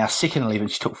playing in our second 11.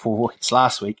 She took 4 wickets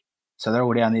last week, so they're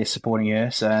all down there supporting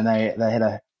her. So and they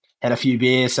had a few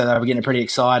beers, so they were getting pretty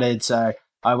excited. So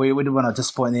we didn't want to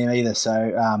disappoint them either. So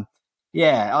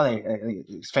I think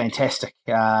it's fantastic.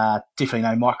 Definitely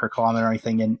no microclimate or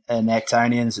anything in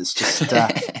Actonians. It's just.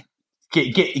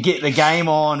 Get the game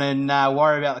on and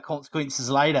worry about the consequences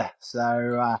later. So,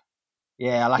 luckily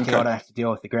I don't have to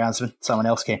deal with the groundsman. Someone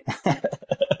else can.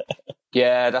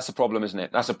 Yeah, that's a problem, isn't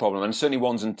it? That's a problem. And certainly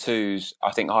 1s and 2s,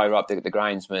 I think higher up, the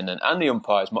groundsman and the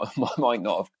umpires might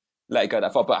not have let it go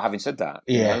that far. But having said that,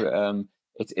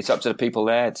 it's up to the people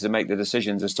there to make the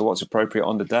decisions as to what's appropriate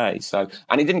on the day. So,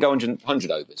 and it didn't go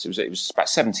 100 overs. It was about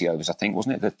 70 overs, I think,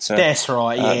 wasn't it? That's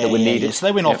right. That were needed. Yeah. So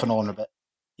they went off and on a bit.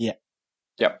 Yeah.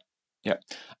 Yep. Yeah.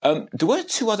 There were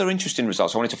 2 other interesting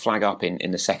results I wanted to flag up in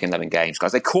the second 11 games,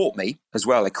 guys. They caught me as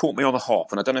well. They caught me on the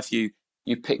hop, and I don't know if you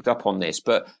picked up on this,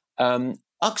 but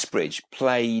Uxbridge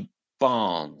played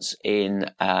Barnes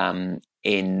in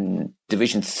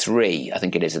Division 3, I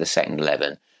think it is, of the second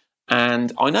 11.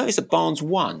 And I noticed that Barnes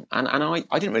won, and I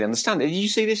didn't really understand it. Did you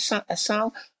see this,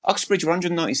 Sal? Uxbridge were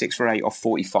 196 for 8 off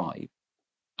 45,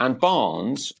 and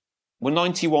Barnes were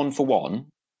 91 for 1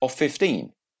 off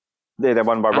 15. Yeah, they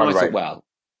won by run rate. Thought,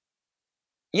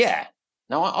 yeah.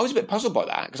 Now, I was a bit puzzled by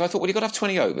that because I thought, you've got to have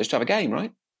 20 overs to have a game,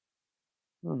 right?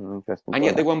 Interesting. And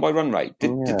yet they won by run rate.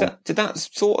 Did that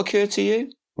thought occur to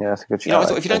you? Yeah, that's a good shout. I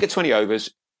thought if you don't get 20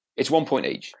 overs, it's 1 point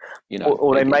each.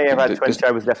 Or they may have had 20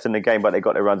 overs left in the game, but they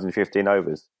got their runs in 15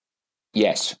 overs.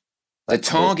 Yes. The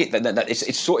target,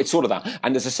 it's sort of that.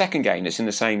 And there's a second game that's in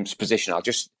the same position. I'll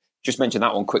just mention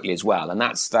that one quickly as well. And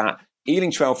that's that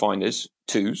Ealing Trailfinders,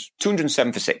 2s,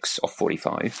 207 for 6 off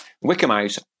 45. Wickham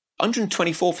House,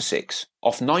 124 for 6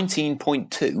 off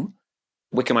 19.2.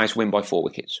 Wickham House win by 4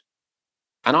 wickets.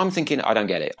 And I'm thinking, I don't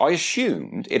get it. I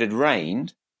assumed it had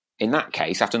rained, in that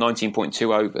case, after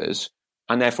 19.2 overs,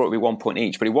 and therefore it would be 1 point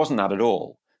each. But it wasn't that at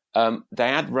all. They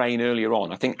had rain earlier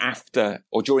on, I think after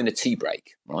or during the tea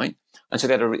break, right? And so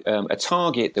they had a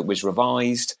target that was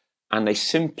revised, and they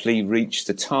simply reached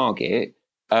the target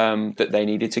that they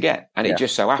needed to get. And it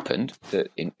just so happened that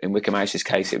in Wickham House's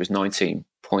case, it was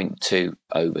 19.2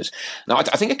 overs. Now, I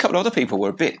think a couple of other people were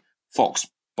a bit foxed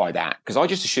by that, because I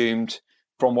just assumed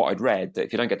from what I'd read that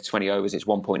if you don't get to 20 overs, it's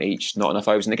 1 point each, not enough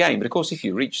overs in the game. But of course, if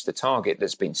you reach the target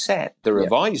that's been set, the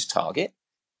revised target,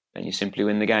 then you simply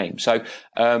win the game. So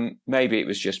maybe it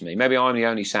was just me. Maybe I'm the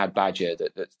only sad badger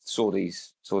that saw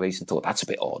these and thought that's a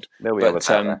bit odd.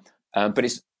 But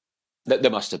it's there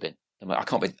must have been. I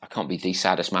can't be the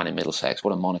saddest man in Middlesex.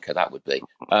 What a moniker that would be.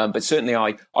 But certainly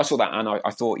I saw that and I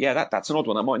thought, that's an odd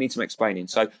one. That might need some explaining.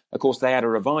 So, of course, they had a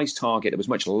revised target that was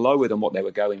much lower than what they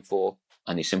were going for,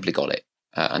 and they simply got it.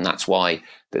 And that's why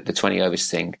the 20 overs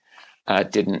thing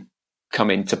didn't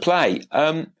come into play.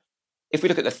 If we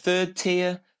look at the third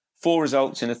tier, 4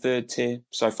 results in the third tier.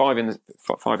 So 5 in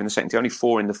the second tier, only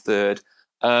 4 in the third.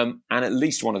 And at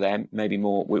least one of them, maybe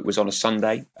more, was on a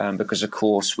Sunday, because of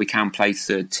course we can play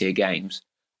third tier games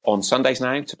on Sundays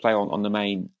now to play on the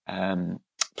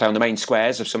main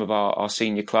squares of some of our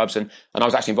senior clubs, and I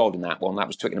was actually involved in that one. That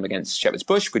was Twickenham against Shepherd's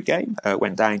Bush. Good game.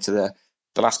 Went down to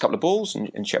the last couple of balls,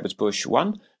 and Shepherd's Bush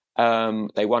won.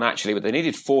 They won actually, but they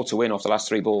needed 4 to win off the last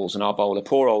 3 balls, and our bowler,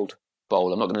 poor old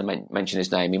bowler, I'm not going to mention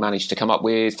his name, he managed to come up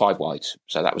with 5 wides.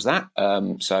 So that was that.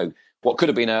 So what could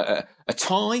have been a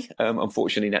tie,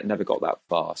 unfortunately, never got that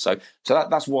far. So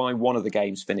that's why one of the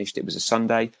games finished. It was a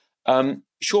Sunday.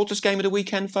 Shortest game of the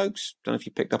weekend, folks. Don't know if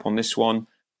you picked up on this one.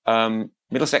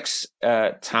 Middlesex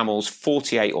Tamils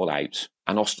 48 all out,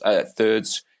 and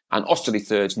thirds, and Osterley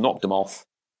thirds knocked them off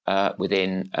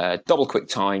within double quick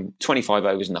time, 25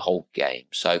 overs in the whole game.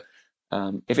 So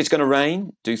if it's going to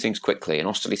rain, do things quickly. And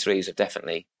Osterley threes have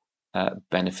definitely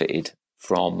benefited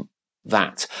from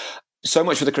that. So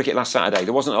much for the cricket last Saturday.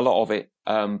 There wasn't a lot of it,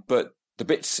 but the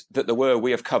bits that there were,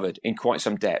 we have covered in quite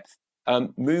some depth.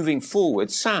 Moving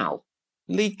forward, Sal,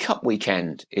 League Cup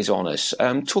weekend is on us.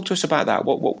 Talk to us about that.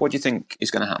 What do you think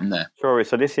is going to happen there? Sure.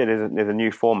 So this year there's a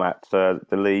new format. The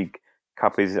League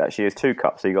Cup is two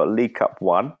cups. So you've got League Cup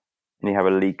 1 and you have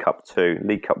a League Cup 2.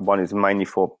 League Cup 1 is mainly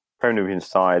for Premier Division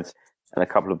sides and a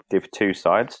couple of Div 2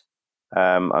 sides.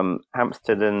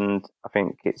 Hampstead and I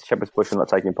think it's Shepherd's Bush are not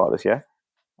taking part this year.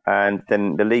 And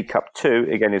then the League Cup 2,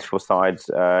 again, is for sides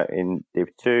in Div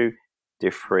 2,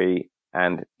 Div 3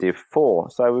 and Div 4.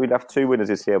 So we'd have 2 winners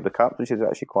this year of the Cup, which is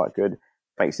actually quite good.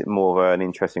 Makes it more of an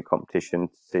interesting competition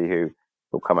to see who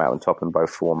will come out on top in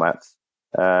both formats.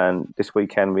 And this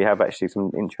weekend we have actually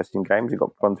some interesting games. We've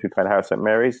got Brunswick playing Harrow St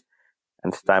Mary's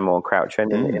and Stanmore and Crouch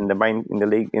End in the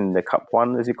league, in the Cup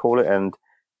 1, as you call it. And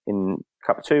in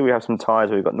Cup 2 we have some ties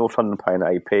where we've got North London playing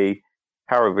AP,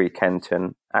 Harrow v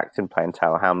Kenton, Acton playing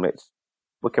Tower Hamlets,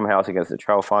 Wickham House against the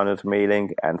Trailfinders,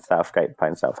 Mealing, and Southgate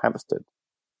playing South Hampstead.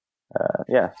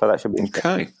 So that should be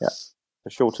okay. Yeah, a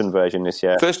shortened version this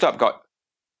year. First up,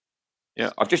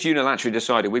 I've just unilaterally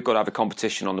decided we've got to have a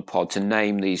competition on the pod to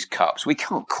name these cups. We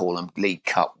can't call them League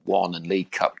Cup 1 and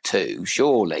League Cup 2,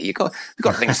 surely. We've got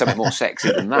to think of something more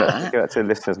sexy than that. Give that to the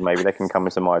listeners, maybe they can come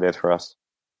with some ideas for us.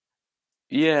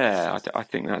 Yeah, I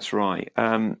think that's right.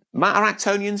 Matt, are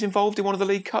Actonians involved in one of the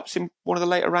League Cups in one of the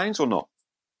later rounds or not?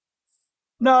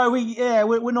 No,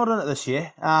 we're not in it this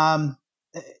year.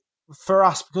 For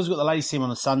us, because we've got the ladies team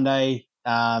on a Sunday,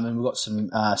 and we've got some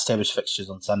established fixtures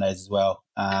on Sundays as well.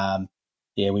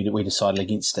 We decided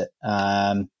against it.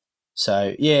 We're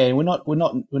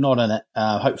not in it.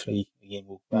 Hopefully, again,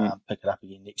 we'll pick it up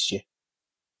again next year.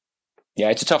 Yeah,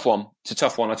 it's a tough one.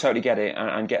 I totally get it,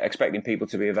 and expecting people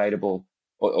to be available,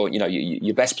 or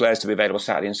your best players to be available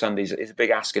Saturday and Sundays is a big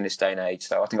ask in this day and age.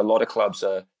 So I think a lot of clubs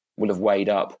will have weighed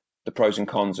up the pros and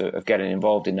cons of getting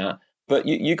involved in that. But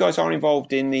you guys are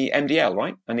involved in the MDL,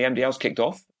 right? And the MDL's kicked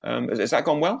off. Has that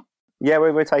gone well? Yeah,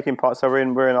 we're taking part. So we're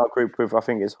in our group with, I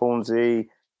think it's Hornsey,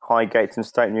 Highgate and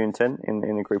Stoke Newington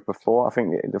in a group of 4. I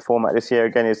think the format this year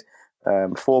again is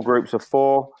 4 groups of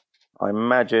 4. I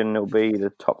imagine it'll be the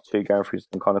top 2 going through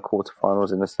some kind of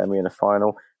quarterfinals in the semi and the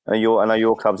final. I know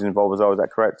your club's involved as well. Is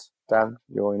that correct, Dan?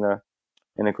 You're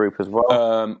in a group as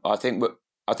well.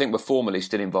 I think we're formally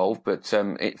still involved, but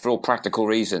for all practical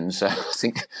reasons, I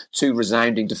think 2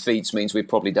 resounding defeats means we're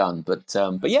probably done. But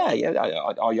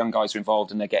our young guys are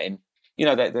involved and they're getting,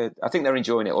 I think they're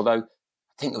enjoying it. Although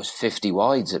I think there was 50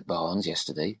 wides at Barnes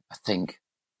yesterday. I think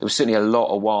there was certainly a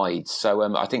lot of wides. So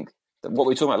I think what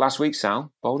we were talking about last week,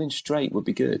 Sal, bowling straight would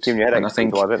be good. And I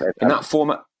think in that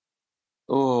format,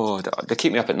 they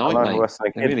keep me up at night, mate.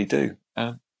 They really do.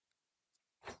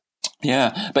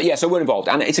 So we're involved,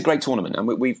 and it's a great tournament, and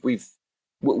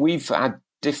we've had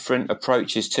different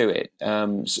approaches to it.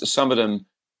 Some of them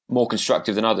more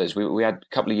constructive than others. We had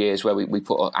a couple of years where we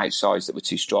put out sides that were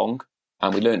too strong,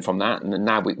 and we learned from that. And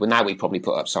now we probably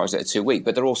put up sides that are too weak,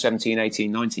 but they're all 17,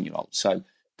 18, 19-year-olds, so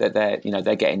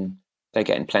they're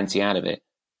getting plenty out of it.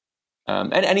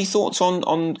 And any thoughts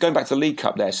on going back to the League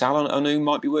Cup there, Sal, on who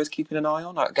might be worth keeping an eye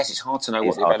on? I guess it's hard to know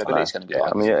what the availability is going to be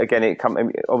like. I mean, again,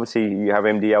 obviously you have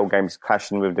MDL games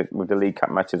clashing with the League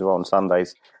Cup matches as well on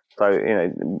Sundays. So,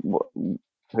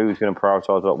 who's going to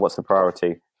prioritise what? What's the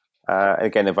priority?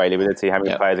 Again, availability, how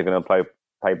many players are going to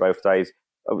play both days?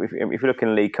 If you look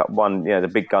in League Cup 1, the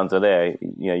big guns are there.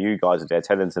 You guys are there,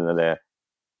 Teddington are there,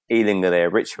 Ealing are there,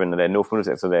 Richmond are there, North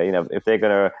Middlesex are there. If they're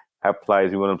going to have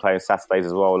players who want to play on Saturdays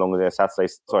as well, along with their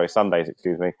Sundays,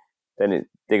 then they're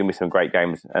going to be some great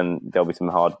games, and there'll be some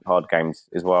hard games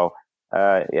as well.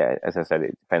 As I said,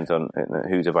 it depends on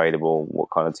who's available, what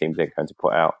kind of teams they're going to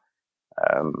put out,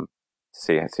 to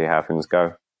see how things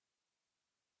go.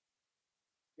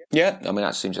 Yeah, I mean,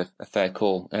 that seems a fair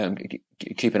call.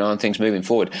 Keep an eye on things moving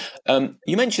forward.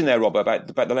 You mentioned there, Rob, about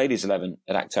the Ladies 11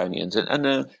 at Actonians,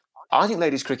 and I think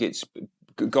ladies cricket's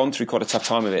gone through quite a tough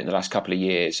time of it in the last couple of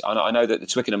years. I know that the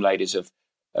Twickenham ladies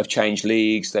have changed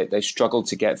leagues. They've struggled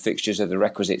to get fixtures of the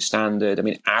requisite standard. I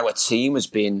mean, our team has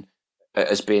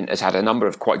had a number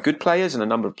of quite good players and a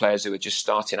number of players who are just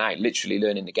starting out, literally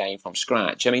learning the game from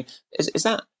scratch. I mean, is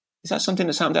that something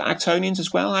that's happened at Actonians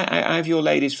as well? How have your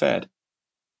ladies fared?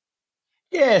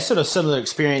 Yeah, sort of similar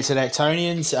experience at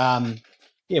Actonians.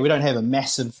 We don't have a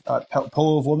massive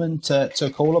pool of women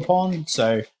to call upon,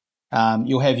 so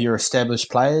you'll have your established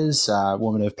players,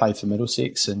 women who've played for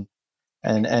Middlesex and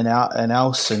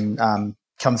else, and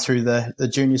come through the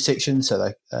junior section,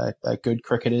 so they're good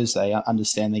cricketers. They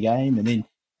understand the game, and then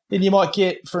you might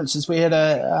get, for instance, we had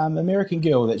a American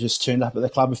girl that just turned up at the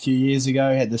club a few years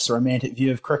ago, had this romantic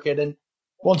view of cricket and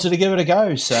wanted to give it a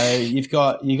go. So you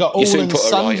got all and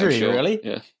sundry, right,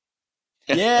 really.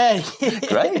 Yeah.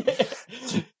 Great.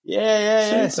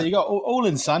 Yeah. So you got all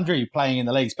and sundry playing in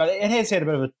the leagues, but it has had a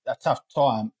bit of a tough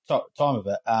time of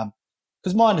it.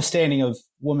 Because my understanding of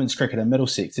women's cricket in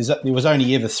Middlesex is that there was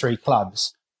only ever 3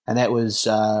 clubs, and that was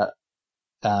the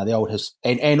old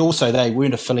and also they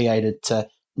weren't affiliated to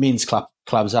men's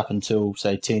clubs up until,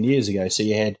 say, 10 years ago. So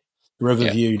you had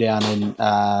Riverview down in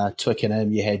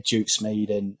Twickenham, you had Dukesmead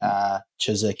and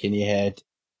Chiswick, and you had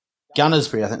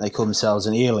Gunnersbury, I think they call themselves,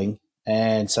 in Ealing.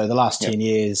 And so the last 10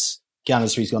 years,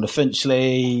 Gunnersbury's gone to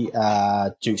Finchley,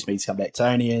 Dukesmead's come back to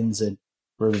Tonians, and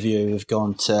Riverview have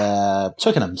gone to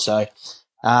Twickenham. So,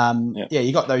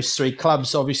 you got those 3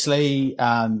 clubs, obviously.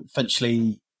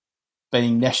 Finchley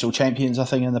being national champions, I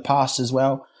think, in the past as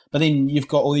well. But then you've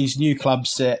got all these new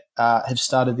clubs that have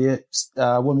started their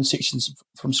women's sections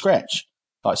from scratch,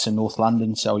 like in North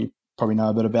London. So you probably know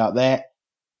a bit about that.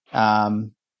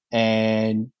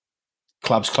 And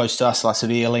clubs close to us, like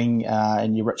Ealing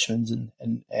and your Richmonds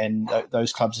and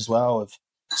those clubs as well have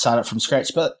started from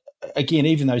scratch. But again,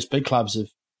 even those big clubs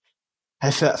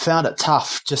have found it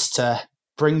tough just to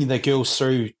bring the girls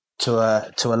through to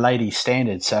a lady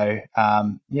standard. So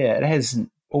it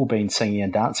hasn't all been singing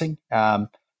and dancing.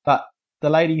 But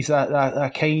the ladies are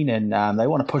keen and they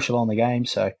want to push along the game.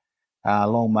 So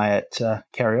long may it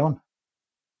carry on.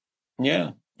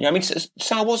 Yeah. I mean,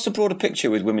 Sal, what's the broader picture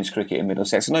with women's cricket in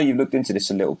Middlesex? I know you've looked into this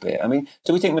a little bit. I mean,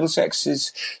 do we think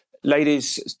Middlesex's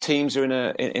ladies' teams are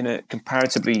in a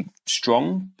comparatively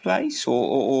strong place,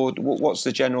 or what's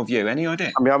the general view? Any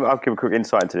idea? I mean, I'll give a quick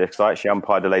insight into this because I actually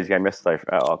umpired the ladies' game yesterday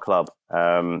at our club.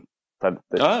 There's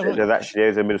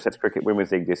a Middlesex Cricket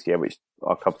Women's League this year, which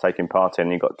our club's taking part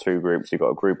in. You've got 2 groups. You've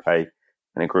got a Group A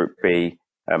and a Group B.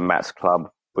 Matt's club,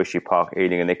 Bushy Park,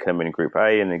 Ealing and Ickenham in Group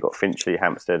A, and they've got Finchley,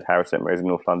 Hampstead, Harrow St Mary's in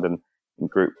North London in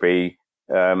Group B.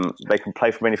 They can play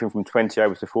from anything from 20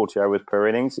 overs to 40 overs per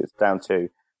innings. It's down to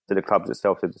the clubs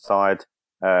itself to decide.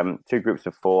 2 groups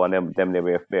of 4, and then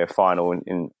there'll be a final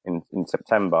in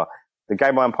September. The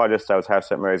game I umpired yesterday was Harrow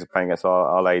St Mary's playing against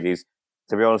our ladies.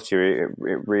 To be honest with you,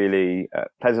 it really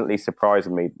pleasantly surprised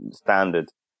me.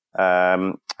 Standard.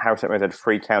 Harrow St Mary's had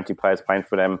 3 county players playing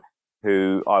for them,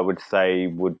 who I would say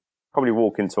would probably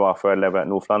walk into our 3rd level at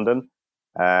North London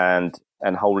and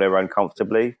hold their own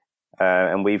comfortably.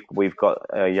 And we've got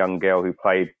a young girl who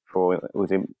played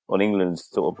on England's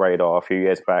sort of radar a few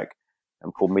years back,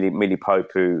 called Millie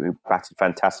Pope, who batted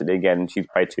fantastically again. She's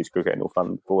played 2 cricket in North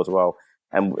London before as well.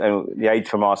 And the age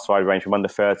from our side range from under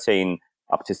 13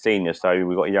 up to senior. So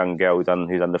we've got a young girl who's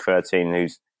under 13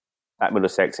 who's at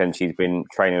Middlesex, and she's been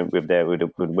training with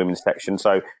the women's section.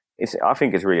 So I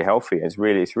think it's really healthy. It's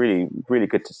really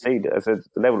good to see the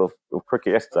level of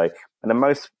cricket yesterday. And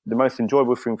the most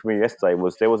enjoyable thing for me yesterday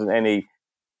was there wasn't any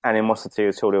animosity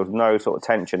at all. There was no sort of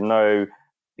tension, no,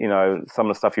 some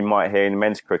of the stuff you might hear in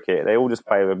men's cricket. They all just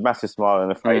played with a massive smile on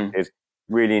their faces,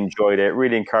 really enjoyed it,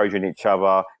 really encouraging each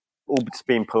other, all just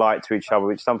being polite to each other,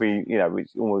 which is something, which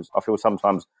almost I feel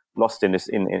sometimes lost in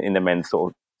the men's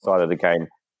sort of side of the game.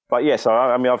 But yeah, so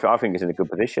I mean, I think it's in a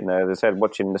good position. As I said,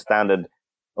 watching the standard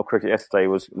of cricket yesterday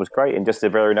was great, and just the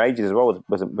varying ages as well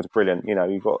was brilliant.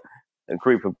 You've got a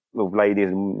group of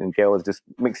ladies and girls just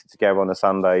mixing together on a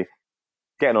Sunday,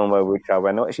 getting on well with each other,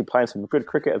 and actually playing some good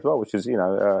cricket as well, which is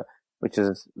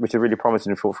really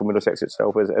promising for Middlesex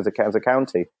itself as a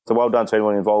county. So well done to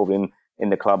anyone involved in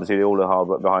the clubs who do all the hard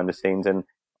work behind the scenes, and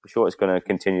I'm sure it's going to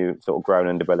continue sort of growing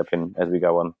and developing as we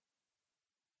go on.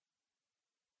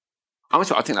 I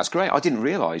think that's great. I didn't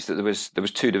realise that there was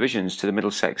 2 divisions to the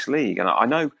Middlesex League, and I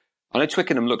know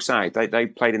Twickenham looks out. They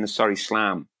played in the Surrey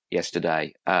Slam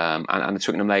yesterday, and the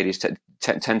Twickenham ladies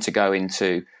tend to go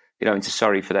into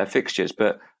Surrey for their fixtures.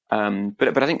 But I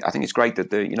think it's great that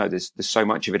there's so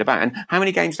much of it about. And how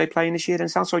many games do they play in this year? Then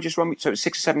Sal, sorry, just run me. So it's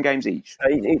 6 or 7 games each.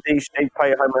 They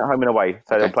play home and away.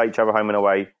 So They'll play each other home and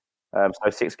away. So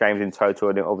 6 games in total,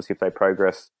 and obviously if they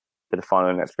progress to the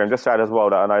final next game. Just to add as well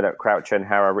that I know that Crouch and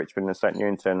Harrow, Richmond and St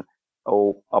Newington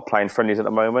all are playing friendlies at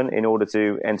the moment in order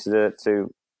to enter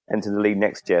the league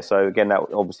next year. So again, that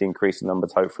will obviously increase the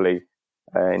numbers hopefully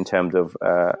in terms of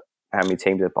how many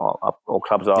teams or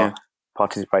clubs are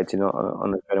participating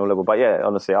on the general level. But yeah,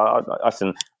 honestly,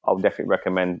 I'll definitely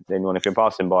recommend anyone, if you're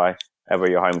passing by ever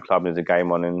your home club and there's a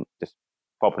game on, and just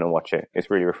pop in and watch it.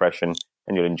 It's really refreshing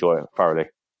and you'll enjoy it thoroughly.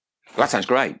 Well, that sounds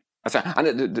great.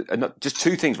 And just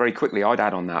two things very quickly I'd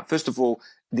add on that. First of all,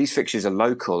 these fixtures are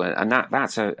local, and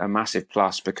that's a massive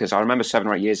plus, because I remember 7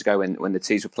 or 8 years ago when the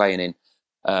teams were playing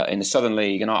in the Southern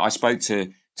League, and I spoke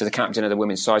to the captain of the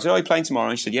women's side. I said, "Oh, are you playing tomorrow?"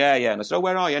 And she said, "Yeah." And I said, "Oh,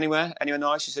 where are you? Anywhere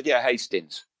nice?" She said, "Yeah,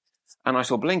 Hastings." And I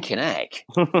saw blinking heck,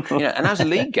 and that was a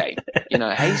league game,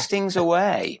 Hastings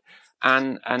away,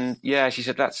 and yeah, she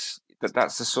said that's the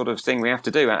sort of thing we have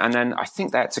to do. And then I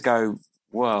think they had to go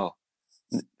well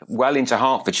into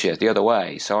Hertfordshire the other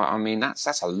way. So I mean,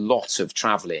 that's a lot of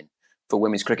travelling for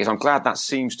women's cricket. I'm glad that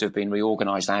seems to have been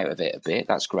reorganised out of it a bit.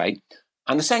 That's great.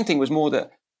 And the same thing was more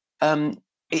that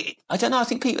I don't know. I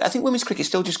think women's cricket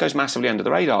still just goes massively under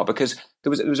the radar, because there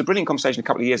was a brilliant conversation a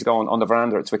couple of years ago on the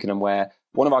veranda at Twickenham where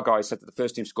one of our guys said that the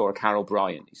first team scorer, Carol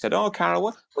Bryant, he said, "Oh, Carol,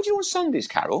 what do you do on Sundays,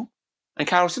 Carol?" And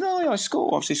Carol said, "Oh, yeah, I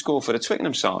obviously score for the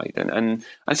Twickenham side." And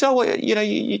so, well,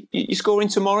 you're scoring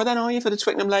tomorrow then, are you, for the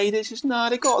Twickenham ladies? He says, "No,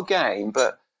 they got a game,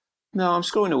 but no, I'm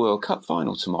scoring a World Cup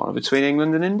final tomorrow between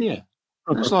England and India."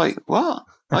 And I was like, "What?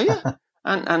 Are you?"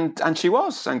 And she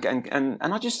was. And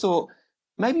I just thought,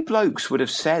 maybe blokes would have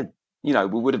said,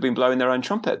 would have been blowing their own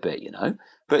trumpet a bit,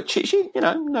 But she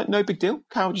no big deal.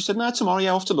 Carol just said, "No, tomorrow,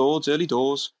 yeah, off to Lords, early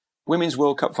doors. Women's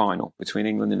World Cup final between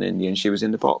England and India," and she was in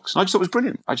the box. And I just thought it was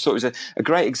brilliant. I just thought it was a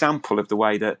great example of the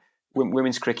way that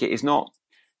women's cricket is not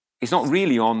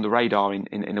really on the radar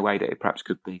in the way that it perhaps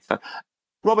could be. So,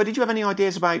 Robert, did you have any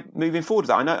ideas about moving forward with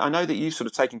that? I know that you've sort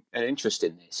of taken an interest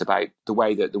in this, about the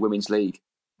way that the Women's League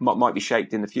might be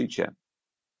shaped in the future.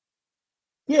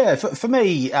 Yeah, for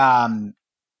me,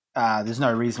 there's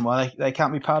no reason why they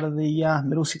can't be part of the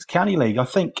Middlesex County League. I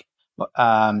think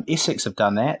Essex have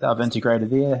done that. They've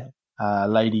integrated their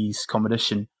ladies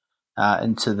competition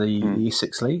into the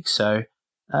Essex League. So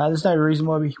there's no reason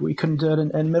why we couldn't do it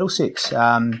in Middlesex.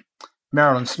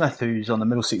 Marilyn Smith, who's on the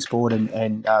Middlesex board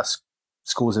and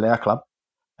scores at our club,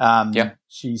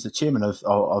 she's the chairman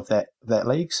of that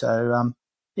league. So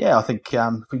I think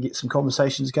if we get some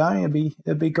conversations going,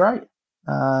 it'd be great.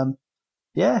 It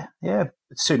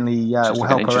certainly will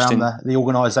help around the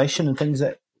organisation and things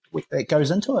that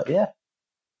goes into it. Yeah.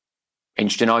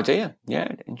 Interesting idea.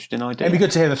 Yeah, interesting idea. It'd be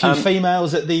good to have a few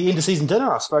females at the end of season dinner,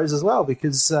 I suppose, as well,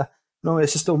 because normally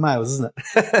it's just all males, isn't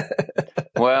it?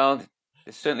 Well,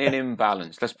 there's certainly an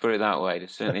imbalance. Let's put it that way.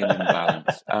 There's certainly an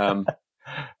imbalance.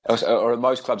 Or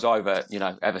most clubs I've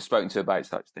ever spoken to about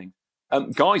such things.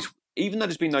 Guys, even though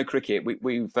there's been no cricket,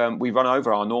 we've run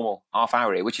over our normal half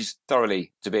hour here, which is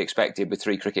thoroughly to be expected with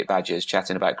 3 cricket badgers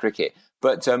chatting about cricket.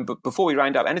 But before we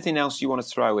round up, anything else you want to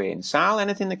throw in? Sal,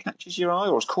 anything that catches your eye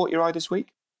or has caught your eye this week?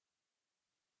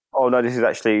 Oh no, this is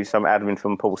actually some admin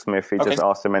from Paul Smith. He just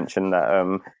asked to mention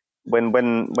that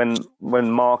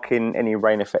when marking any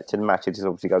rain-affected matches, it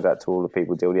obviously goes out to all the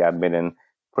people who deal with the admin and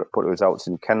put the results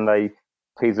in. Can they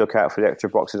please look out for the extra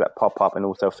boxes that pop up and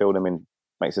also fill them in?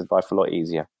 Makes his life a lot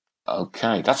easier.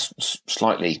 Okay, that's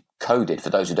slightly coded for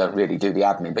those who don't really do the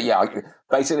admin. But yeah, I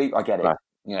get it. Right.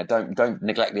 Don't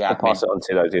neglect the admin. I'll pass it on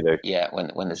to those who do. Yeah,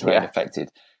 when there's rain-affected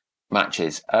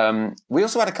matches. We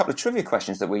also had a couple of trivia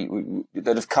questions that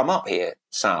that have come up here,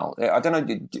 Sal. I don't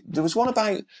know. There was one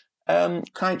about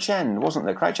Crouch End, wasn't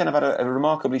there? Crouch End have had a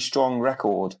remarkably strong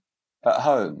record at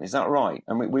home. Is that right?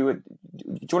 And we were. Do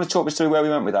you want to talk us through where we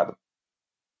went with that?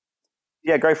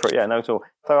 Yeah, go for it. Yeah, no, at all.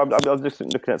 So I was just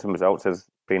looking at some results as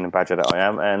being a badger that I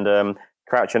am, and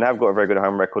Crouch End have got a very good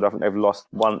home record. I think they've lost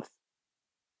once,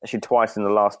 actually twice in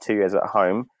the last 2 years at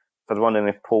home. So I was wondering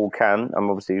if Paul can,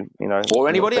 obviously, or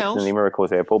anybody else, any miracles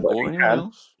here, Paul, but or anyone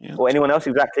else, or anyone else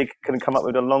exactly can come up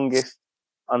with the longest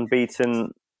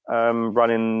unbeaten run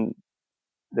in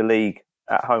the league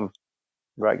at home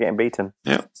without getting beaten.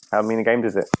 Yeah, how many games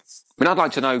is it? I mean, I'd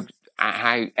like to know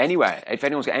if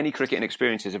anyone's got any cricketing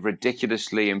experiences of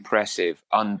ridiculously impressive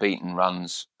unbeaten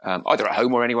runs, either at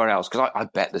home or anywhere else, because I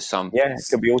bet there's some. Yeah, it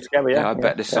could be all together. Yeah, I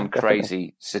bet there's some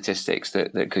crazy statistics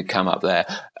that could come up there.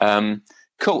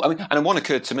 Cool. I mean, and one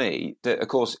occurred to me that, of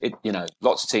course,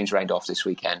 lots of teams rained off this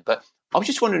weekend, but I was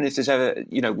just wondering if there's ever,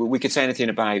 we could say anything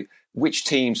about which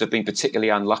teams have been particularly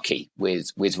unlucky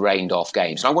with rained off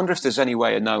games. And I wonder if there's any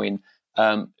way of knowing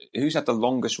who's had the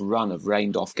longest run of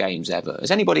rained off games ever.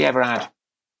 Has anybody ever had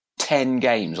 10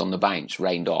 games on the bounce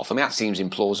rained off? I mean, that seems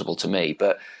implausible to me,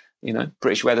 but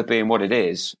British weather being what it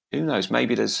is, who knows?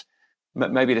 Maybe there's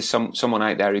someone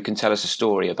out there who can tell us a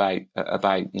story about a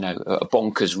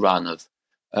bonkers run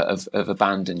of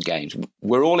abandoned games.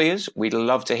 We're all ears. We'd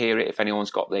love to hear it if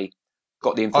anyone's got the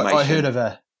information. I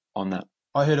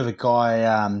heard of a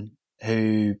guy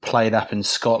who played up in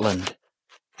Scotland.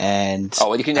 And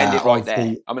you can end it right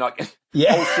there.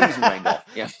 Whole season rained off.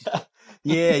 Yeah,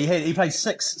 yeah. He played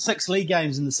six league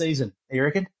games in the season. You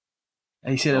reckon?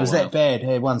 He said it was that bad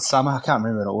one summer. I can't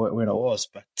remember when it was,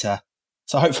 but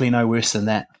so hopefully no worse than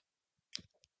that.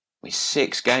 With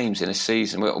 6 games in a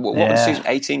season. What was the season?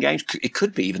 18 games? It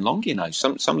could be even longer, you know.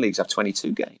 Some leagues have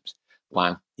 22 games.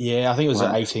 Wow. Yeah, I think it was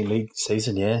an 18-league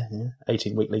season,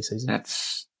 18-week league season.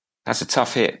 That's a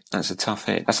tough hit.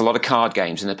 That's a lot of card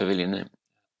games in the pavilion there.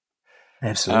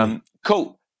 Absolutely.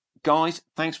 Cool. Guys,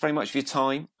 thanks very much for your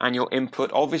time and your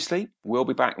input. Obviously, we'll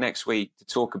be back next week to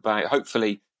talk about,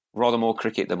 hopefully, rather more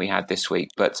cricket than we had this week.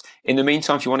 But in the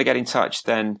meantime, if you want to get in touch,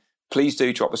 then please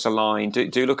do drop us a line.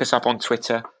 Do look us up on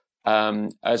Twitter.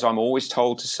 As I'm always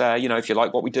told to say, you know, if you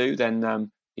like what we do,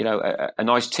 then, you know, a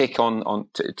nice tick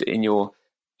in your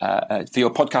for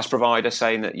your podcast provider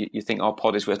saying that you think our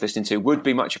pod is worth listening to would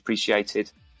be much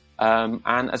appreciated.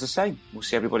 And as I say, we'll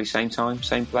see everybody same time,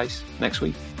 same place next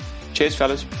week. Cheers,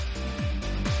 fellas.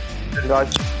 Good,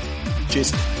 guys.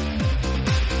 Cheers.